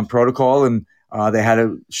on protocol, and they had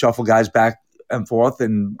to shuffle guys back and forth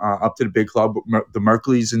and up to the big club, the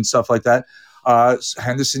Merkleys and stuff like that.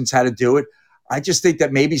 Henderson's had to do it. I just think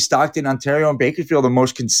that maybe Stockton, Ontario, and Bakersfield are the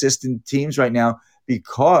most consistent teams right now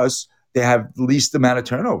because they have least amount of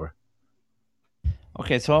turnover.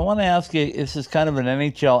 Okay, so I want to ask you, this is kind of an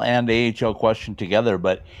NHL and AHL question together,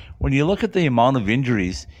 but when you look at the amount of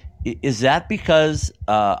injuries, is that because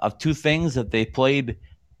of two things, that they played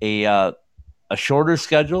a shorter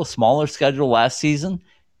schedule, smaller schedule last season,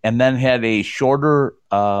 and then had a shorter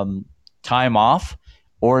time off?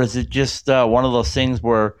 Or is it just one of those things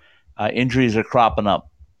where injuries are cropping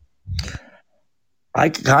up? I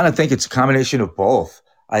kind of think it's a combination of both.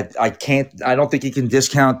 I don't think you can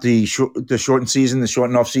discount the shortened season, the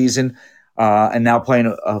shortened off season, and now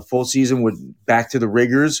playing a full season with back to the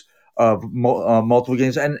rigors of multiple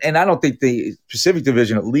games. And I don't think the Pacific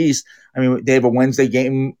Division, at least, they have a Wednesday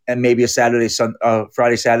game and maybe a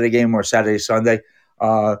Friday, Saturday game, or Saturday, Sunday.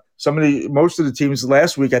 Most of the teams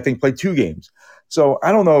last week, I think, played 2 games. So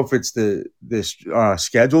I don't know if it's the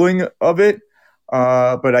scheduling of it,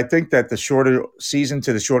 but I think that the shorter season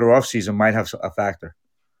to the shorter off season might have a factor.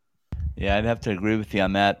 Yeah, I'd have to agree with you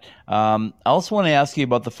on that. I also want to ask you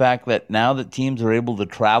about the fact that now that teams are able to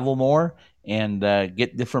travel more and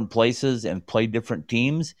get different places and play different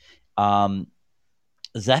teams,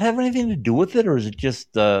 does that have anything to do with it, or is it just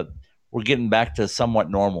we're getting back to somewhat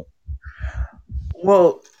normal?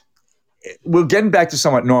 Well, we're getting back to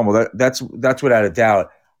somewhat normal. That's without a doubt.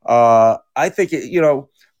 I think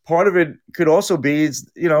part of it could also be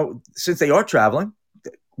since they are traveling,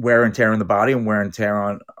 wear and tear on the body and wear and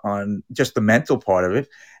tear on just the mental part of it.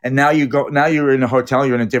 And now you're in a hotel,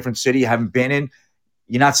 you're in a different city you haven't been in.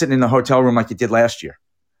 You're not sitting in the hotel room like you did last year.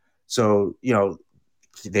 So,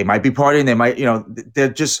 they might be partying. They might,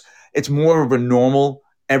 it's more of a normal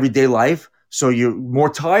everyday life. So you're more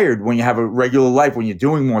tired when you have a regular life, when you're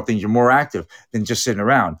doing more things, you're more active than just sitting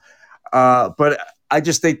around. But I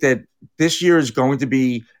just think that this year is going to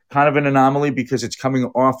be kind of an anomaly because it's coming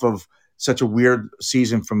off of such a weird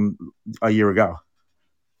season from a year ago.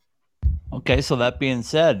 Okay, so that being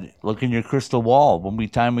said, look in your crystal ball. When we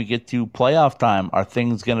get to playoff time, are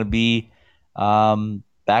things going to be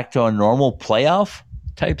back to a normal playoff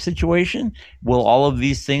type situation? Will all of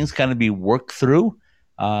these things kind of be worked through,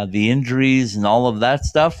 the injuries and all of that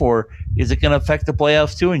stuff, or is it going to affect the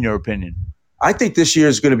playoffs too, in your opinion? I think this year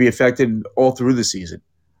is going to be affected all through the season.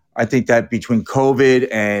 I think that between COVID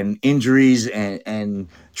and injuries and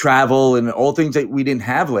travel and all things that we didn't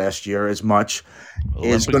have last year as much,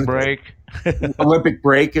 Olympic break. Olympic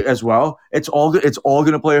break as well. It's all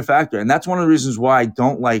going to play a factor, and that's one of the reasons why I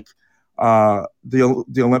don't like the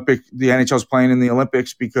NHL's playing in the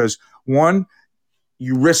Olympics, because one,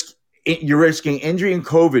 you're risking injury and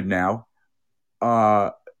COVID now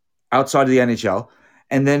outside of the NHL,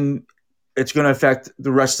 and then it's going to affect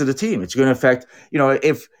the rest of the team. It's going to affect,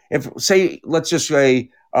 if say, let's just say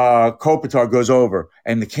Kopitar goes over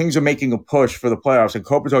and the Kings are making a push for the playoffs and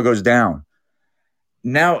Kopitar goes down.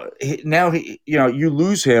 Now you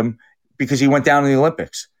lose him because he went down in the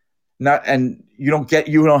Olympics. And you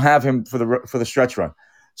don't have him for the stretch run.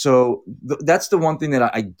 So that's the one thing that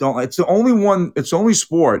I don't. It's the only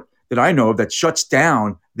sport that I know of that shuts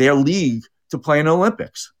down their league to play in the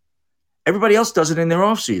Olympics. Everybody else does it in their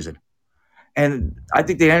off season. And I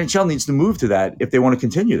think the NHL needs to move to that if they want to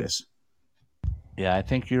continue this. Yeah, I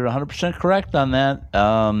think you're 100% correct on that.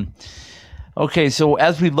 Okay, so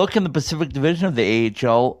as we look in the Pacific Division of the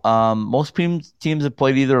AHL, most teams have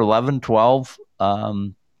played either 11, 12,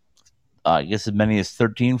 I guess as many as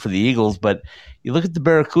 13 for the Eagles. But you look at the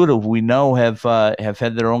Barracuda, who we know have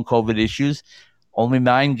had their own COVID issues, only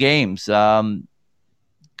 9 games.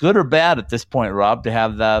 Good or bad at this point, Rob, to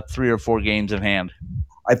have 3 or 4 games in hand?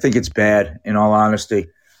 I think it's bad, in all honesty.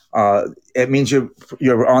 It means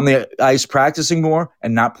you're on the ice practicing more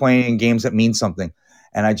and not playing in games that mean something.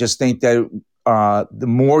 And I just think that the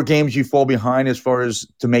more games you fall behind as far as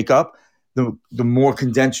to make up, the more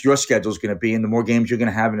condensed your schedule is going to be and the more games you're going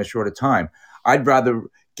to have in a shorter time. I'd rather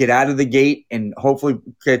get out of the gate and hopefully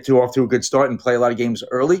get off to a good start and play a lot of games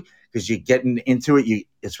early, because you're getting into it,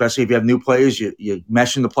 especially if you have new players, you're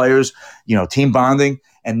meshing the players, team bonding.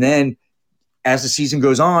 And then as the season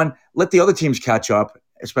goes on, let the other teams catch up,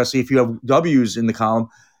 especially if you have W's in the column.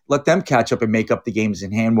 Let them catch up and make up the games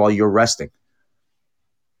in hand while you're resting.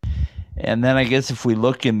 And then I guess if we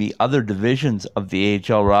look in the other divisions of the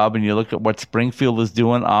AHL, Rob, and you look at what Springfield is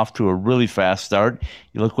doing off to a really fast start,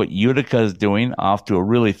 you look what Utica is doing off to a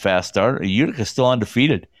really fast start. Utica is still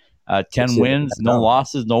undefeated. 10 wins, no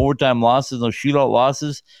losses, no overtime losses, no shootout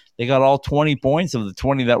losses. They got all 20 points of the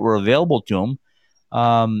 20 that were available to them.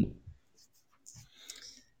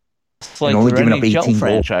 It's like only their giving up NHL 18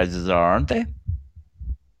 franchises are, aren't they?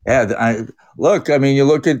 Yeah, you were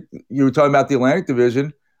talking about the Atlantic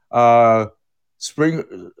Division.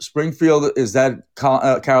 Springfield, is that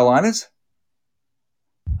Carolinas?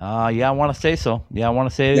 Yeah, I want to say so. Yeah, I want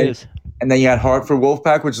to say it is. And then you had Hartford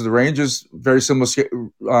Wolfpack, which is the Rangers, very similar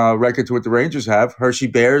record to what the Rangers have. Hershey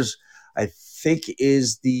Bears, I think,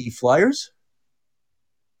 is the Flyers.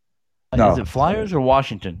 No. Is it Flyers or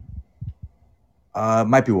Washington?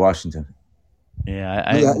 Might be Washington.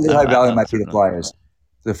 Yeah, Lehigh Valley might be the Flyers.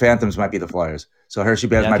 The Phantoms might be the Flyers. So Hershey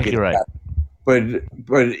Bears might be the right.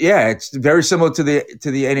 But yeah, it's very similar to the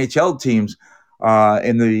NHL teams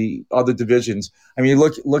in the other divisions. I mean,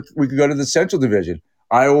 look. We could go to the Central Division: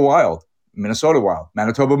 Iowa Wild, Minnesota Wild,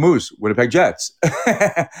 Manitoba Moose, Winnipeg Jets.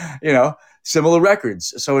 Similar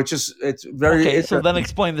records. So it's very okay. So then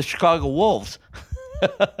explain the Chicago Wolves.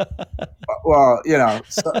 Well,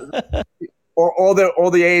 all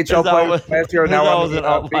the AHL players last year are now on an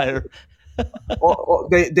outlier. all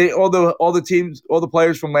the teams, all the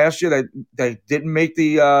players from last year that didn't make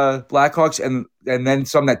the Blackhawks, and then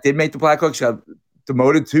some that did make the Blackhawks have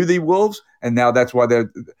demoted to the Wolves, and now that's why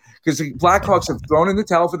because the Blackhawks have thrown in the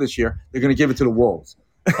towel for this year. They're going to give it to the Wolves.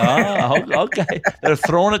 Okay. They're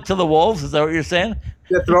throwing it to the Wolves. Is that what you're saying?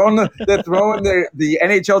 They're throwing the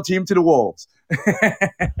NHL team to the Wolves.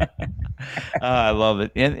 I love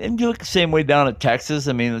it. And you look the same way down at Texas.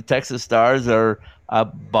 I mean, the Texas Stars are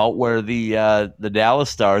about where the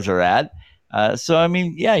Dallas Stars are at. So, I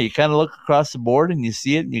mean, yeah, you kind of look across the board and you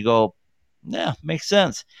see it and you go, yeah, makes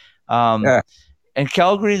sense. And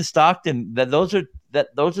Calgary and Stockton, those are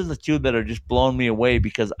the two that are just blowing me away,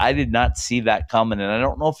 because I did not see that coming. And I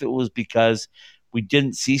don't know if it was because we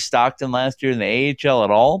didn't see Stockton last year in the AHL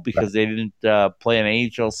at all, because they didn't play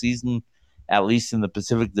an AHL season, at least in the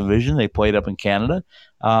Pacific Division. They played up in Canada.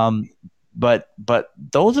 But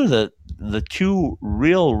those are the two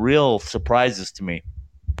real surprises to me.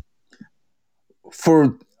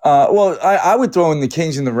 I would throw in the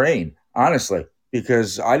Kings in the Reign, honestly,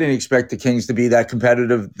 because I didn't expect the Kings to be that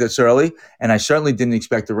competitive this early, and I certainly didn't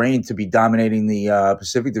expect the Reign to be dominating the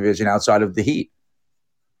Pacific Division outside of the Heat.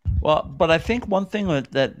 Well, but I think one thing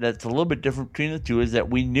that's a little bit different between the two is that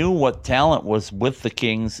we knew what talent was with the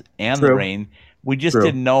Kings and the Reign. We just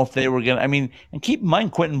didn't know if they were going to – I mean, and keep in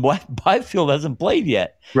mind, Quentin Byfield hasn't played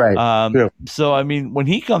yet. Right. So, I mean, when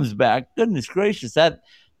he comes back, goodness gracious, that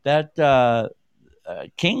that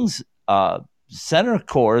Kings center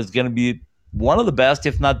core is going to be one of the best,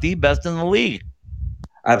 if not the best, in the league.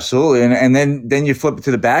 Absolutely, and then you flip it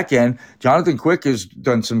to the back end. Jonathan Quick has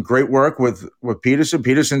done some great work with Peterson.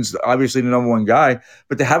 Peterson's obviously the number one guy,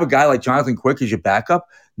 but to have a guy like Jonathan Quick as your backup,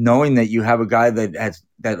 knowing that you have a guy that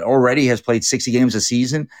already has played 60 games a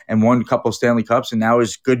season and won a couple of Stanley Cups, and now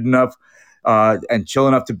is good enough and chill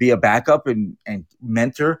enough to be a backup and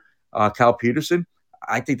mentor Cal Peterson,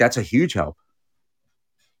 I think that's a huge help.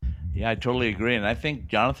 Yeah, I totally agree. And I think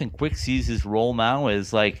Jonathan Quick sees his role now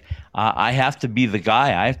as like, I have to be the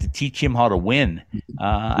guy. I have to teach him how to win.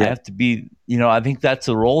 I have to be, I think that's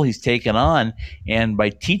the role he's taken on. And by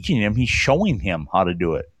teaching him, he's showing him how to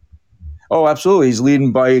do it. Oh, absolutely. He's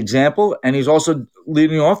leading by example, and he's also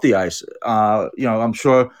leading off the ice. I am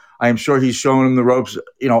sure he's showing him the ropes,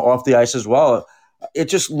 off the ice as well. It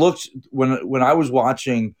just looks, when I was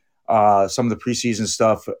watching some of the preseason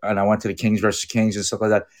stuff, and I went to the Kings versus Kings and stuff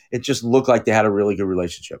like that, it just looked like they had a really good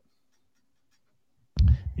relationship.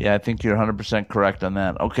 Yeah, I think you're 100% correct on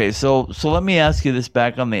that. Okay, so let me ask you this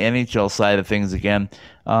back on the NHL side of things again.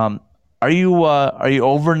 Are you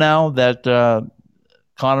over now that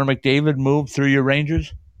Connor McDavid moved through your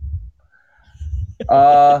Rangers?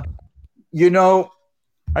 Are you over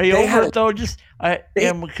it though?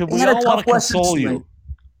 We all want to console you.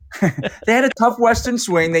 They had a tough Western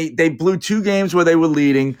swing. They blew 2 games where they were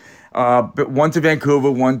leading, but one to Vancouver,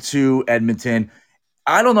 one to Edmonton.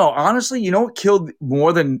 I don't know. Honestly, you know what killed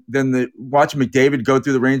more than watching McDavid go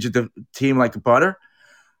through the range of the team like butter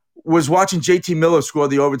was watching JT Miller score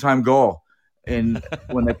the overtime goal when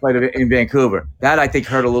they played in Vancouver. That, I think,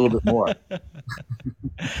 hurt a little bit more.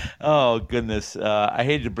 Oh, goodness. I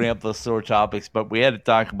hate to bring up those sore topics, but we had to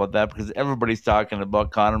talk about that because everybody's talking about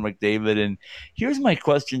Connor McDavid. And here's my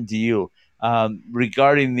question to you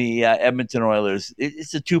regarding the Edmonton Oilers.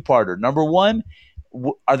 It's a two-parter. Number one,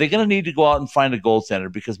 are they going to need to go out and find a goaltender?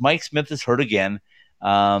 Because Mike Smith is hurt again,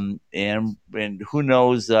 and who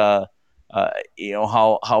knows how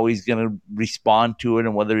he's going to respond to it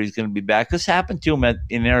and whether he's going to be back. This happened to him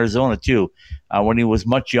in Arizona, too, when he was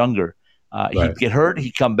much younger. Right. He'd get hurt,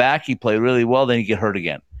 he'd come back, he'd play really well, then he'd get hurt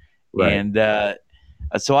again. Right. And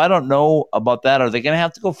so I don't know about that. Are they going to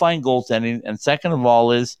have to go find goaltending? And second of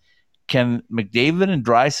all can McDavid and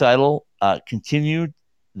Draisaitl continue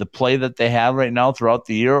the play that they have right now throughout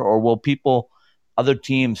the year, or will other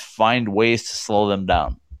teams find ways to slow them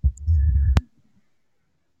down?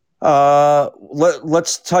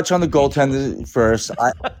 Let's touch on the goaltender first.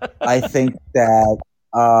 I think that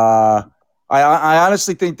I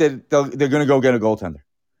honestly think that they're going to go get a goaltender.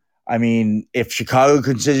 I mean, if Chicago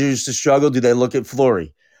continues to struggle, do they look at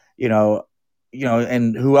Fleury?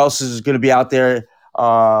 And who else is going to be out there?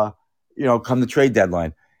 Come the trade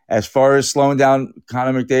deadline. As far as slowing down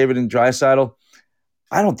Connor McDavid and Draisaitl,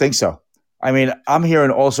 I don't think so. I mean, I'm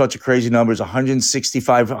hearing all sorts of crazy numbers: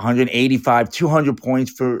 165, 185, 200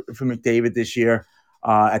 points for McDavid this year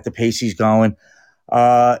at the pace he's going.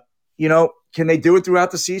 Can they do it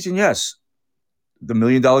throughout the season? Yes. The $1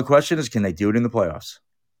 million question is, can they do it in the playoffs?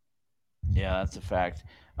 Yeah, that's a fact.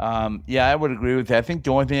 I would agree with that. I think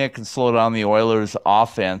the only thing that can slow down the Oilers'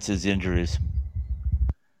 offense is injuries.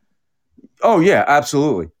 Oh yeah,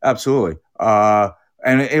 absolutely.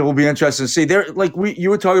 And it will be interesting to see. You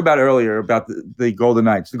were talking about earlier about the Golden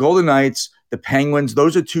Knights. The Golden Knights, the Penguins,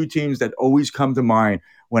 those are 2 teams that always come to mind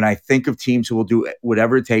when I think of teams who will do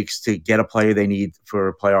whatever it takes to get a player they need for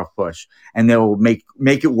a playoff push. And they'll make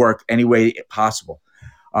it work any way possible.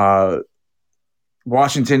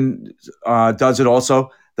 Washington does it also.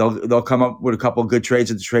 They'll come up with a couple of good trades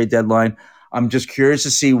at the trade deadline. I'm just curious to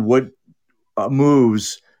see what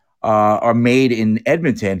moves are made in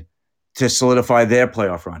Edmonton to solidify their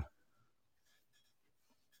playoff run.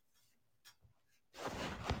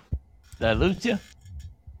 Did I lose you?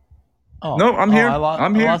 Oh, no, I'm here.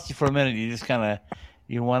 I'm here. I lost you for a minute. You just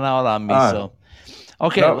you went out on me.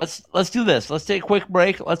 Okay, no. Let's do this. Let's take a quick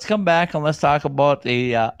break. Let's come back and let's talk about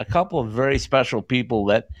a couple of very special people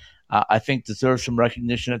that I think deserve some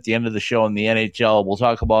recognition at the end of the show in the NHL. We'll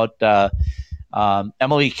talk about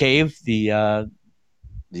Emily Cave, the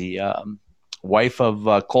wife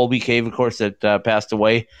of Colby Cave, of course, that passed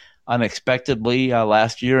away unexpectedly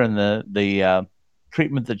last year, and the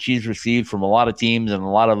treatment that she's received from a lot of teams and a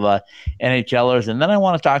lot of NHLers. And then I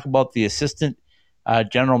want to talk about the assistant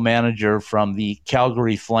general manager from the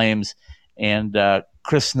Calgary Flames and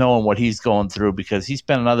Chris Snow and what he's going through, because he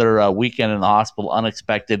spent another weekend in the hospital,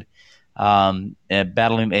 unexpected, and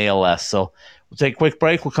battling ALS. So we'll take a quick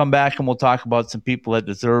break. We'll come back and we'll talk about some people that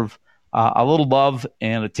deserve a little love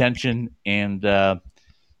and attention and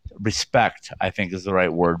respect, I think is the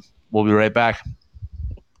right word. We'll be right back.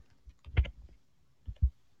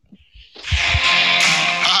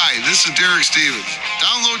 Hi, this is Derek Stevens.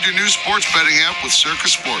 Download your new sports betting app with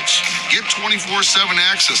Circus Sports. Get 24/7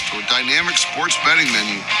 access to a dynamic sports betting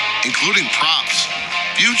menu, including props,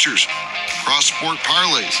 futures, cross-sport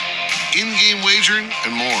parlays, in-game wagering,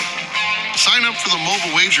 and more. Sign up for the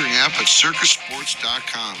mobile wagering app at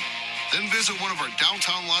circusports.com. Then visit one of our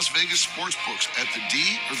downtown Las Vegas sports books at the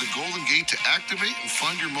D or the Golden Gate to activate and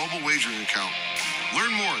fund your mobile wagering account.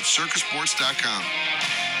 Learn more at circusports.com.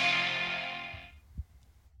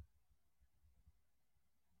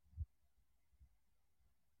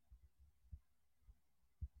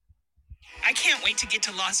 I can't wait to get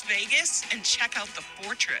to Las Vegas and check out the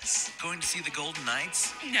Fortress. Going to see the Golden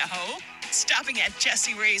Knights? No, stopping at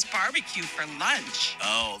Jesse Ray's barbecue for lunch.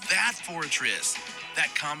 Oh, that Fortress.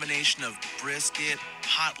 That combination of brisket,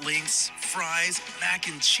 hot links, fries, mac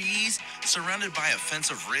and cheese, surrounded by a fence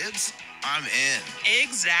of ribs? I'm in.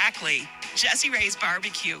 Exactly. Jesse Ray's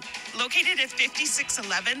Barbecue, located at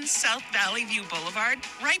 5611 South Valley View Boulevard,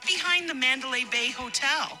 right behind the Mandalay Bay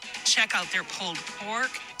Hotel. Check out their pulled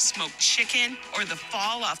pork, smoked chicken, or the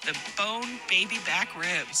fall off the bone baby back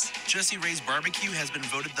ribs. Jesse Ray's Barbecue has been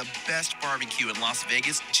voted the best barbecue in Las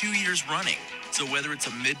Vegas 2 years running. So whether it's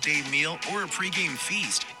a midday meal or a pregame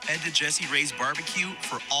feast, head to Jesse Ray's Barbecue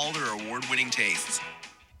for all their award-winning tastes.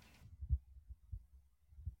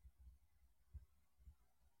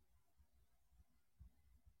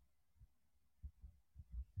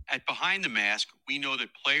 At Behind the Mask, we know that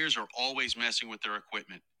players are always messing with their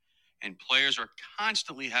equipment, and players are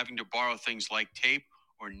constantly having to borrow things like tape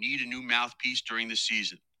or need a new mouthpiece during the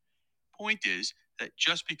season. Point is that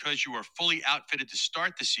just because you are fully outfitted to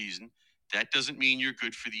start the season, that doesn't mean you're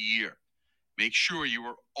good for the year. Make sure you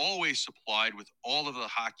are always supplied with all of the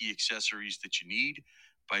hockey accessories that you need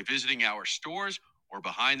by visiting our stores or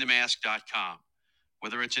behindthemask.com.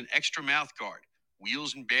 Whether it's an extra mouth guard,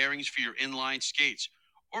 wheels and bearings for your inline skates,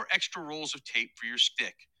 or extra rolls of tape for your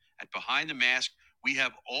stick. At Behind the Mask, we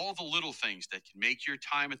have all the little things that can make your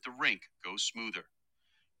time at the rink go smoother.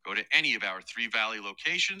 Go to any of our Three Valley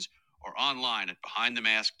locations or online at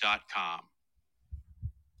behindthemask.com.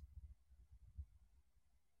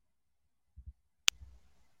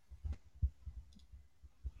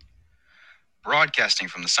 Broadcasting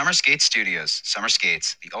from the Summer Skates Studios, Summer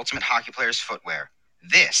Skates, the ultimate hockey player's footwear.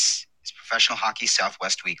 This is Professional Hockey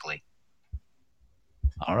Southwest Weekly.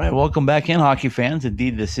 All right, welcome back in, hockey fans.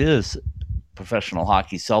 Indeed, this is Professional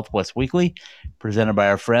Hockey Southwest Weekly, presented by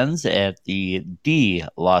our friends at the D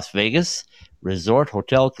Las Vegas Resort,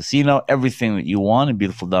 Hotel, Casino, everything that you want in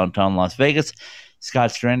beautiful downtown Las Vegas.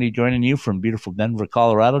 Scott Strandy joining you from beautiful Denver,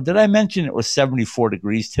 Colorado. Did I mention it was 74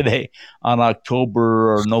 degrees today on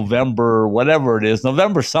October or November, or whatever it is,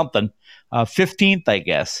 November something, 15th, I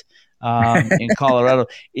guess. In Colorado.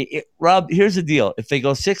 Rob, here's the deal. If they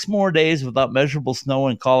go 6 more days without measurable snow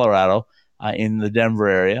in Colorado, in the Denver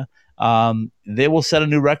area, they will set a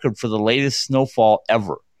new record for the latest snowfall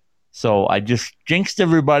ever. So I just jinxed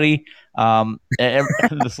everybody.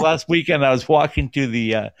 This last weekend, I was walking to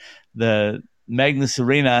the Magnus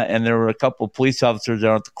Arena, and there were a couple of police officers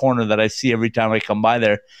there at the corner that I see every time I come by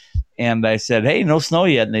there. And I said, "Hey, no snow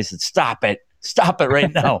yet." And they said, "Stop it. Stop it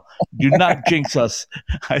right now. Do not jinx us."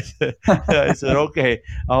 I said, "Okay,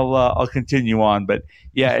 I'll continue on." But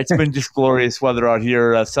yeah, it's been just glorious weather out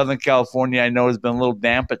here. Southern California, I know, has been a little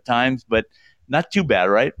damp at times, but not too bad,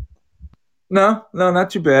 right? No,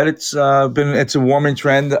 not too bad. It's a warming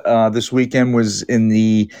trend. This weekend was in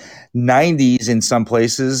the 90s in some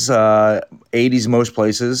places, 80s most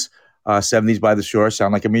places, 70s by the shore.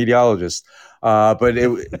 Sound like a meteorologist. But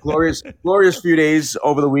glorious few days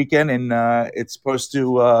over the weekend, and it's supposed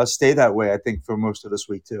to stay that way, I think, for most of this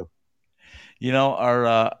week too. You know,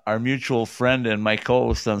 our mutual friend and my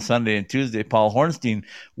co-host on Sunday and Tuesday, Paul Hornstein,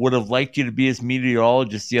 would have liked you to be his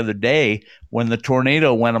meteorologist the other day when the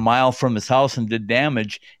tornado went a mile from his house and did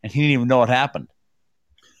damage, and he didn't even know what happened.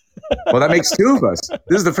 Well, that makes 2 of us.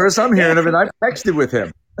 This is the first I'm hearing of it. I've texted with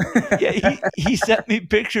him. Yeah, he sent me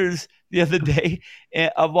pictures the other day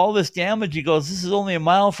of all this damage. He goes, "This is only a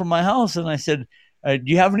mile from my house." And I said, "Do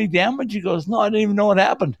you have any damage?" He goes, "No, I didn't even know what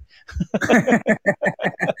happened."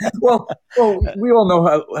 well, we all know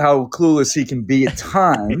how clueless he can be at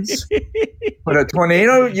times. But a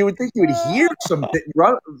tornado, you would think you would hear some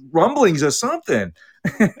rumblings or something.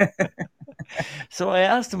 So I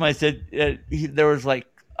asked him, I said, there was like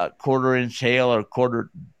a quarter-inch hail or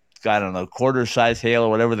quarter-size hail or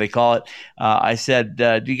whatever they call it. I said,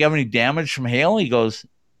 "Do you have any damage from hail?" He goes,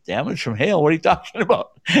 "Damage from hail? What are you talking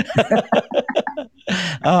about?"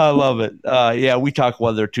 I love it. Yeah, we talk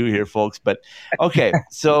weather too here, folks. But okay,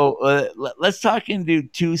 so let's talk into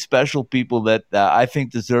two special people that I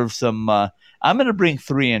think deserve some. I'm going to bring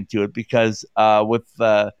three into it because with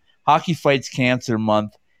Hockey Fights Cancer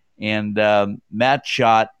Month and Matt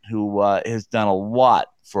Schott, who has done a lot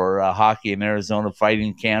for hockey in Arizona,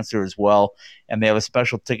 fighting cancer as well, and they have a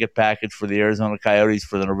special ticket package for the Arizona Coyotes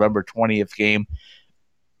for the November 20th game.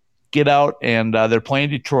 Get out, and they're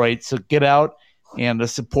playing Detroit, so get out and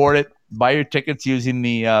support it. Buy your tickets using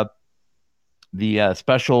the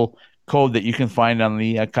special code that you can find on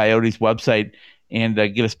the Coyotes website, and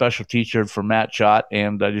get a special T-shirt for Matt Schott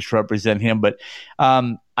and just represent him. But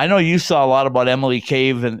I know you saw a lot about Emily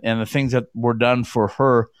Cave and the things that were done for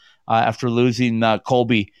her after losing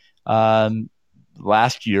Colby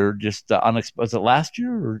last year. Just was it last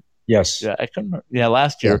year? Or? Yes. Yeah, I couldn't remember. Yeah,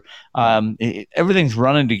 last year. Everything's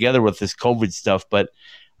running together with this COVID stuff, but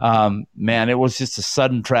man, it was just a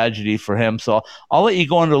sudden tragedy for him. So I'll let you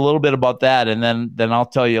go into a little bit about that, and then I'll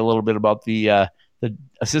tell you a little bit about the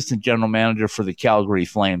assistant general manager for the Calgary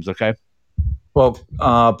Flames. Okay. Well,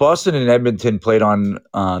 Boston and Edmonton played on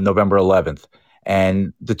November 11th,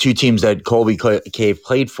 and the two teams that Colby Cave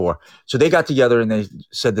played for. So they got together and they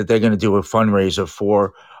said that they're going to do a fundraiser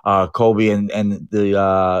for Colby and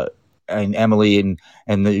Emily and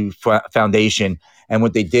the foundation. And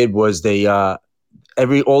what they did was they all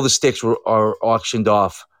the sticks are auctioned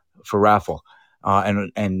off for raffle,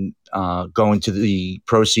 and going to the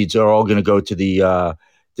proceeds are all going to go to the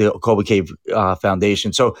Colby Cave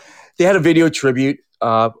Foundation. So they had a video tribute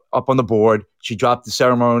up on the board. She dropped the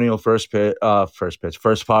ceremonial first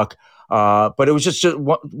puck. But it was just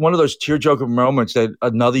one of those tearjerker moments that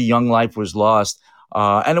another young life was lost.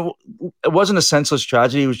 And it wasn't a senseless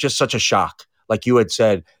tragedy. It was just such a shock. Like you had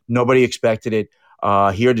said, nobody expected it.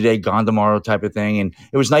 Here today, gone tomorrow type of thing. And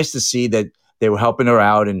it was nice to see that they were helping her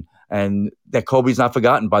out and that Colby's not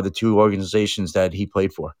forgotten by the two organizations that he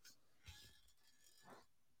played for.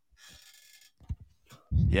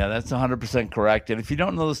 Yeah, that's 100% correct. And if you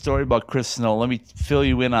don't know the story about Chris Snow, let me fill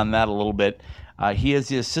you in on that a little bit. He is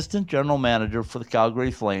the assistant general manager for the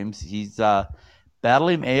Calgary Flames. He's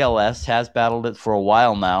battling ALS, has battled it for a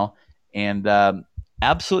while now, and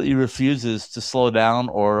absolutely refuses to slow down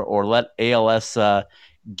or let ALS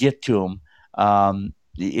get to him.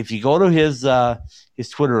 If you go to his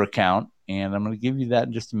Twitter account, and I'm going to give you that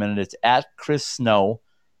in just a minute, it's at Chris Snow,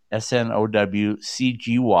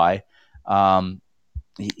 SNOWCGY.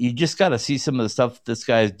 You just got to see some of the stuff this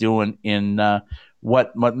guy is doing in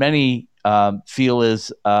what many feel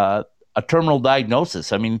is a terminal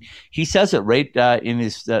diagnosis. I mean, he says it right in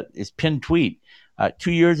his pinned tweet.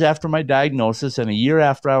 2 years after my diagnosis and a year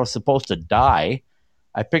after I was supposed to die,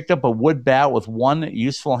 I picked up a wood bat with one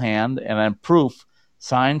useful hand, and I'm proof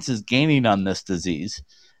science is gaining on this disease.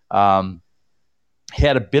 He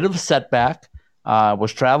had a bit of a setback,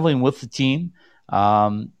 was traveling with the team,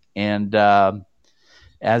 and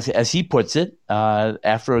as he puts it,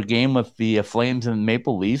 after a game with the Flames and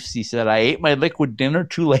Maple Leafs, he said, I ate my liquid dinner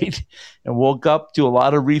too late and woke up to a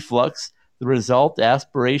lot of reflux. The result,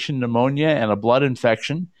 aspiration pneumonia and a blood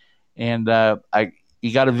infection. And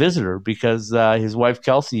he got a visitor because his wife,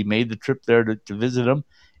 Kelsey, made the trip there to visit him.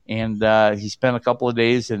 And he spent a couple of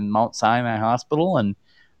days in Mount Sinai Hospital, and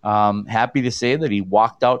happy to say that he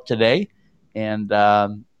walked out today. And,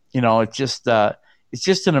 it's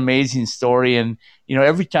just an amazing story. And,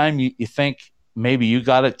 every time you think maybe you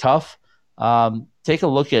got it tough, take a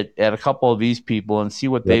look at a couple of these people and see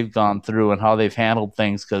what they've gone through and how they've handled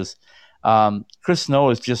things. Because Chris Snow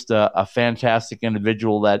is just a fantastic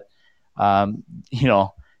individual that,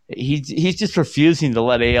 he's just refusing to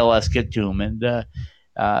let ALS get to him. And,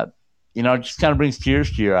 it just kind of brings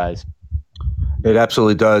tears to your eyes. It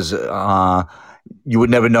absolutely does. You would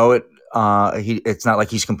never know it. It's not like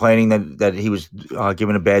he's complaining that he was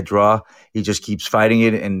given a bad draw. He just keeps fighting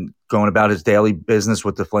it and going about his daily business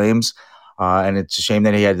with the Flames. And it's a shame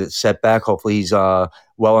that he had a setback. Hopefully he's well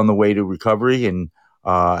on the way to recovery. And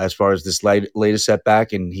as far as this latest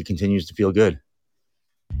setback, and he continues to feel good.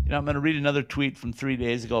 I'm going to read another tweet from 3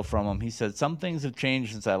 days ago from him. He said, some things have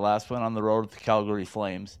changed since I last went on the road with the Calgary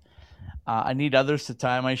Flames. I need others to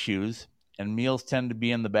tie my shoes. And meals tend to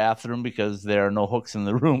be in the bathroom because there are no hooks in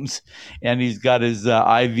the rooms. And he's got his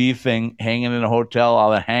IV thing hanging in a hotel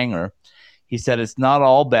on a hanger. He said, it's not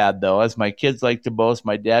all bad, though. As my kids like to boast,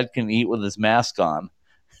 my dad can eat with his mask on.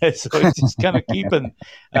 So he's just kind of keeping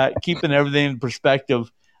everything in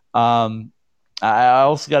perspective. I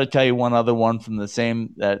also got to tell you one other one from the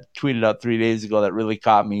same that tweeted out 3 days ago that really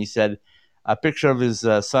caught me. He said, a picture of his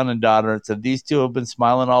son and daughter. It said, these two have been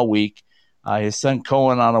smiling all week. His son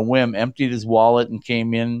Cohen, on a whim, emptied his wallet and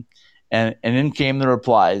came in, and in came the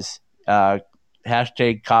replies.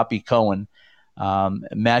 Hashtag copy Cohen.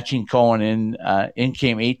 Matching Cohen in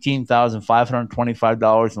came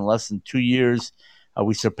 $18,525 in less than 2 years.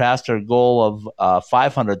 We surpassed our goal of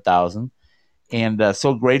 $500,000, and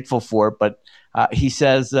so grateful for it. But he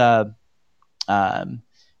says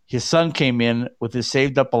his son came in with his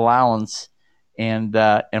saved up allowance and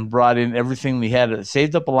brought in everything he had,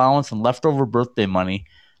 saved up allowance and leftover birthday money,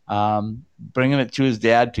 bringing it to his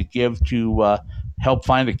dad to give to help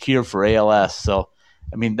find a cure for ALS. So,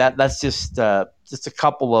 I mean, that's just a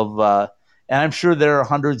couple of, and I'm sure there are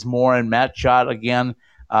hundreds more. And Matt Schott, again,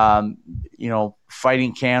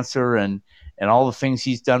 fighting cancer and all the things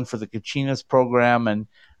he's done for the Kachinas program, and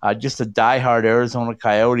just a diehard Arizona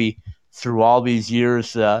Coyote through all these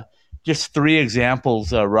years. Just 3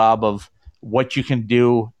 examples, Rob, of what you can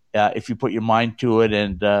do if you put your mind to it.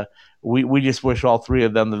 And we just wish all 3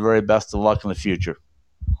 of them the very best of luck in the future.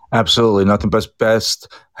 Absolutely. Nothing but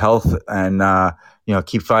best health, and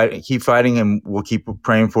keep fighting, and we'll keep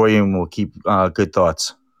praying for you, and we'll keep good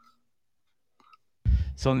thoughts.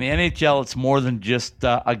 So in the NHL, it's more than just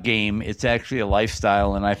a game. It's actually a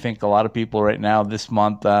lifestyle. And I think a lot of people right now this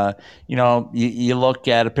month, you look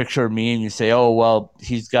at a picture of me and you say, oh, well,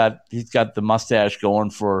 he's got the mustache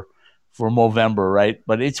going for Movember, right?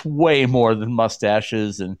 But it's way more than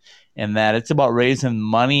mustaches and that. It's about raising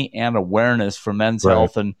money and awareness for men's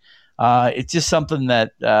health. And it's just something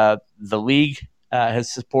that the league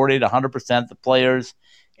has supported 100%, the players.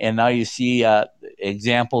 And now you see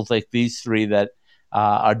examples like these 3 that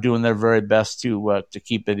are doing their very best to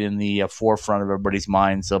keep it in the forefront of everybody's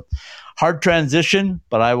mind. So hard transition,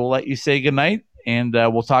 but I will let you say goodnight, and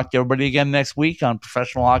we'll talk to everybody again next week on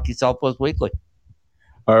Professional Hockey Southwest Weekly.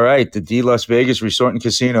 All right. The D Las Vegas Resort and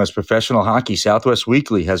Casinos Professional Hockey Southwest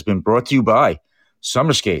Weekly has been brought to you by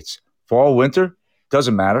Summer Skates. Fall, winter,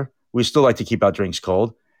 doesn't matter. We still like to keep our drinks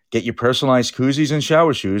cold. Get your personalized koozies and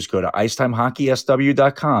shower shoes. Go to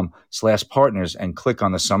icetimehockeysw.com/partners and click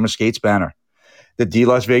on the Summer Skates banner. The D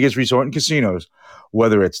Las Vegas Resort and Casinos,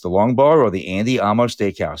 whether it's the Long Bar or the Andy Amo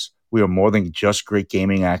Steakhouse, we are more than just great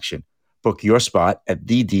gaming action. Book your spot at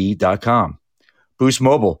thed.com. Boost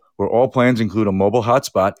Mobile, where all plans include a mobile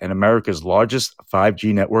hotspot and America's largest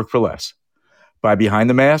 5G network for less. Buy Behind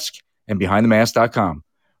the Mask and BehindTheMask.com,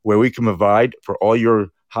 where we can provide for all your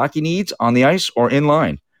hockey needs on the ice or in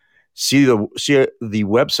line. See the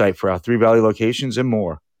website for our 3 Valley locations and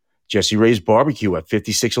more. Jesse Ray's Barbecue at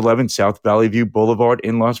 5611 South Valley View Boulevard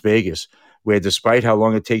in Las Vegas, where despite how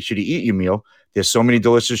long it takes you to eat your meal, there's so many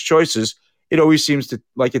delicious choices, it always seems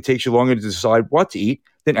like it takes you longer to decide what to eat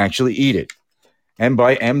than actually eat it. And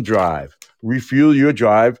by M Drive. Refuel your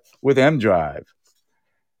drive with M Drive.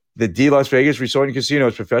 The D Las Vegas Resort and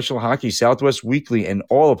Casinos Professional Hockey Southwest Weekly and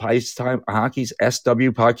all of Ice Time Hockey's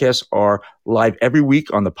SW podcasts are live every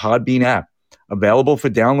week on the Podbean app. Available for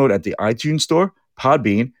download at the iTunes Store,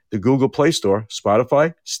 Podbean, the Google Play Store,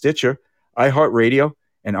 Spotify, Stitcher, iHeartRadio,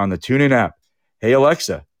 and on the TuneIn app. Hey,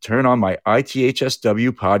 Alexa, turn on my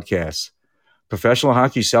ITHSW podcasts. Professional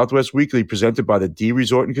Hockey Southwest Weekly, presented by the D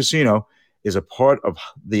Resort and Casino, is a part of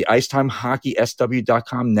the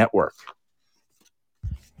IceTimeHockeySW.com network.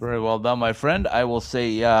 Very well done, my friend. I will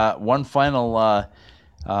say one final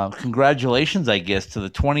congratulations, I guess, to the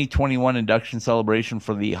 2021 induction celebration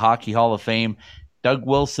for the Hockey Hall of Fame. Doug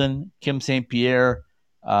Wilson, Kim St. Pierre,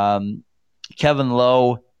 Kevin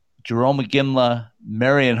Lowe, Jerome McGimla,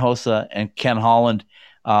 Marian Hossa, and Ken Holland.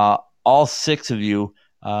 All 6 of you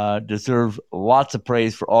deserve lots of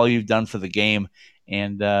praise for all you've done for the game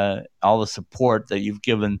and all the support that you've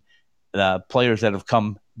given players that have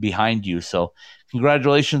come behind you. So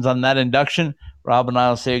congratulations on that induction. Rob and I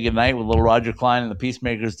will say goodnight with little Roger Klein and the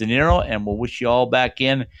Peacemakers De Niro, and we'll wish you all back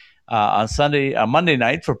in on Monday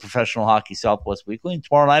night for Professional Hockey Southwest Weekly. And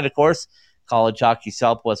tomorrow night, of course, College Hockey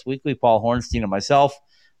Southwest Weekly. Paul Hornstein and myself.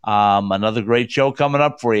 Another great show coming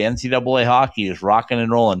up for you. NCAA hockey is rocking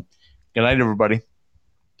and rolling. Good night, everybody.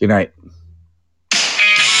 Good night.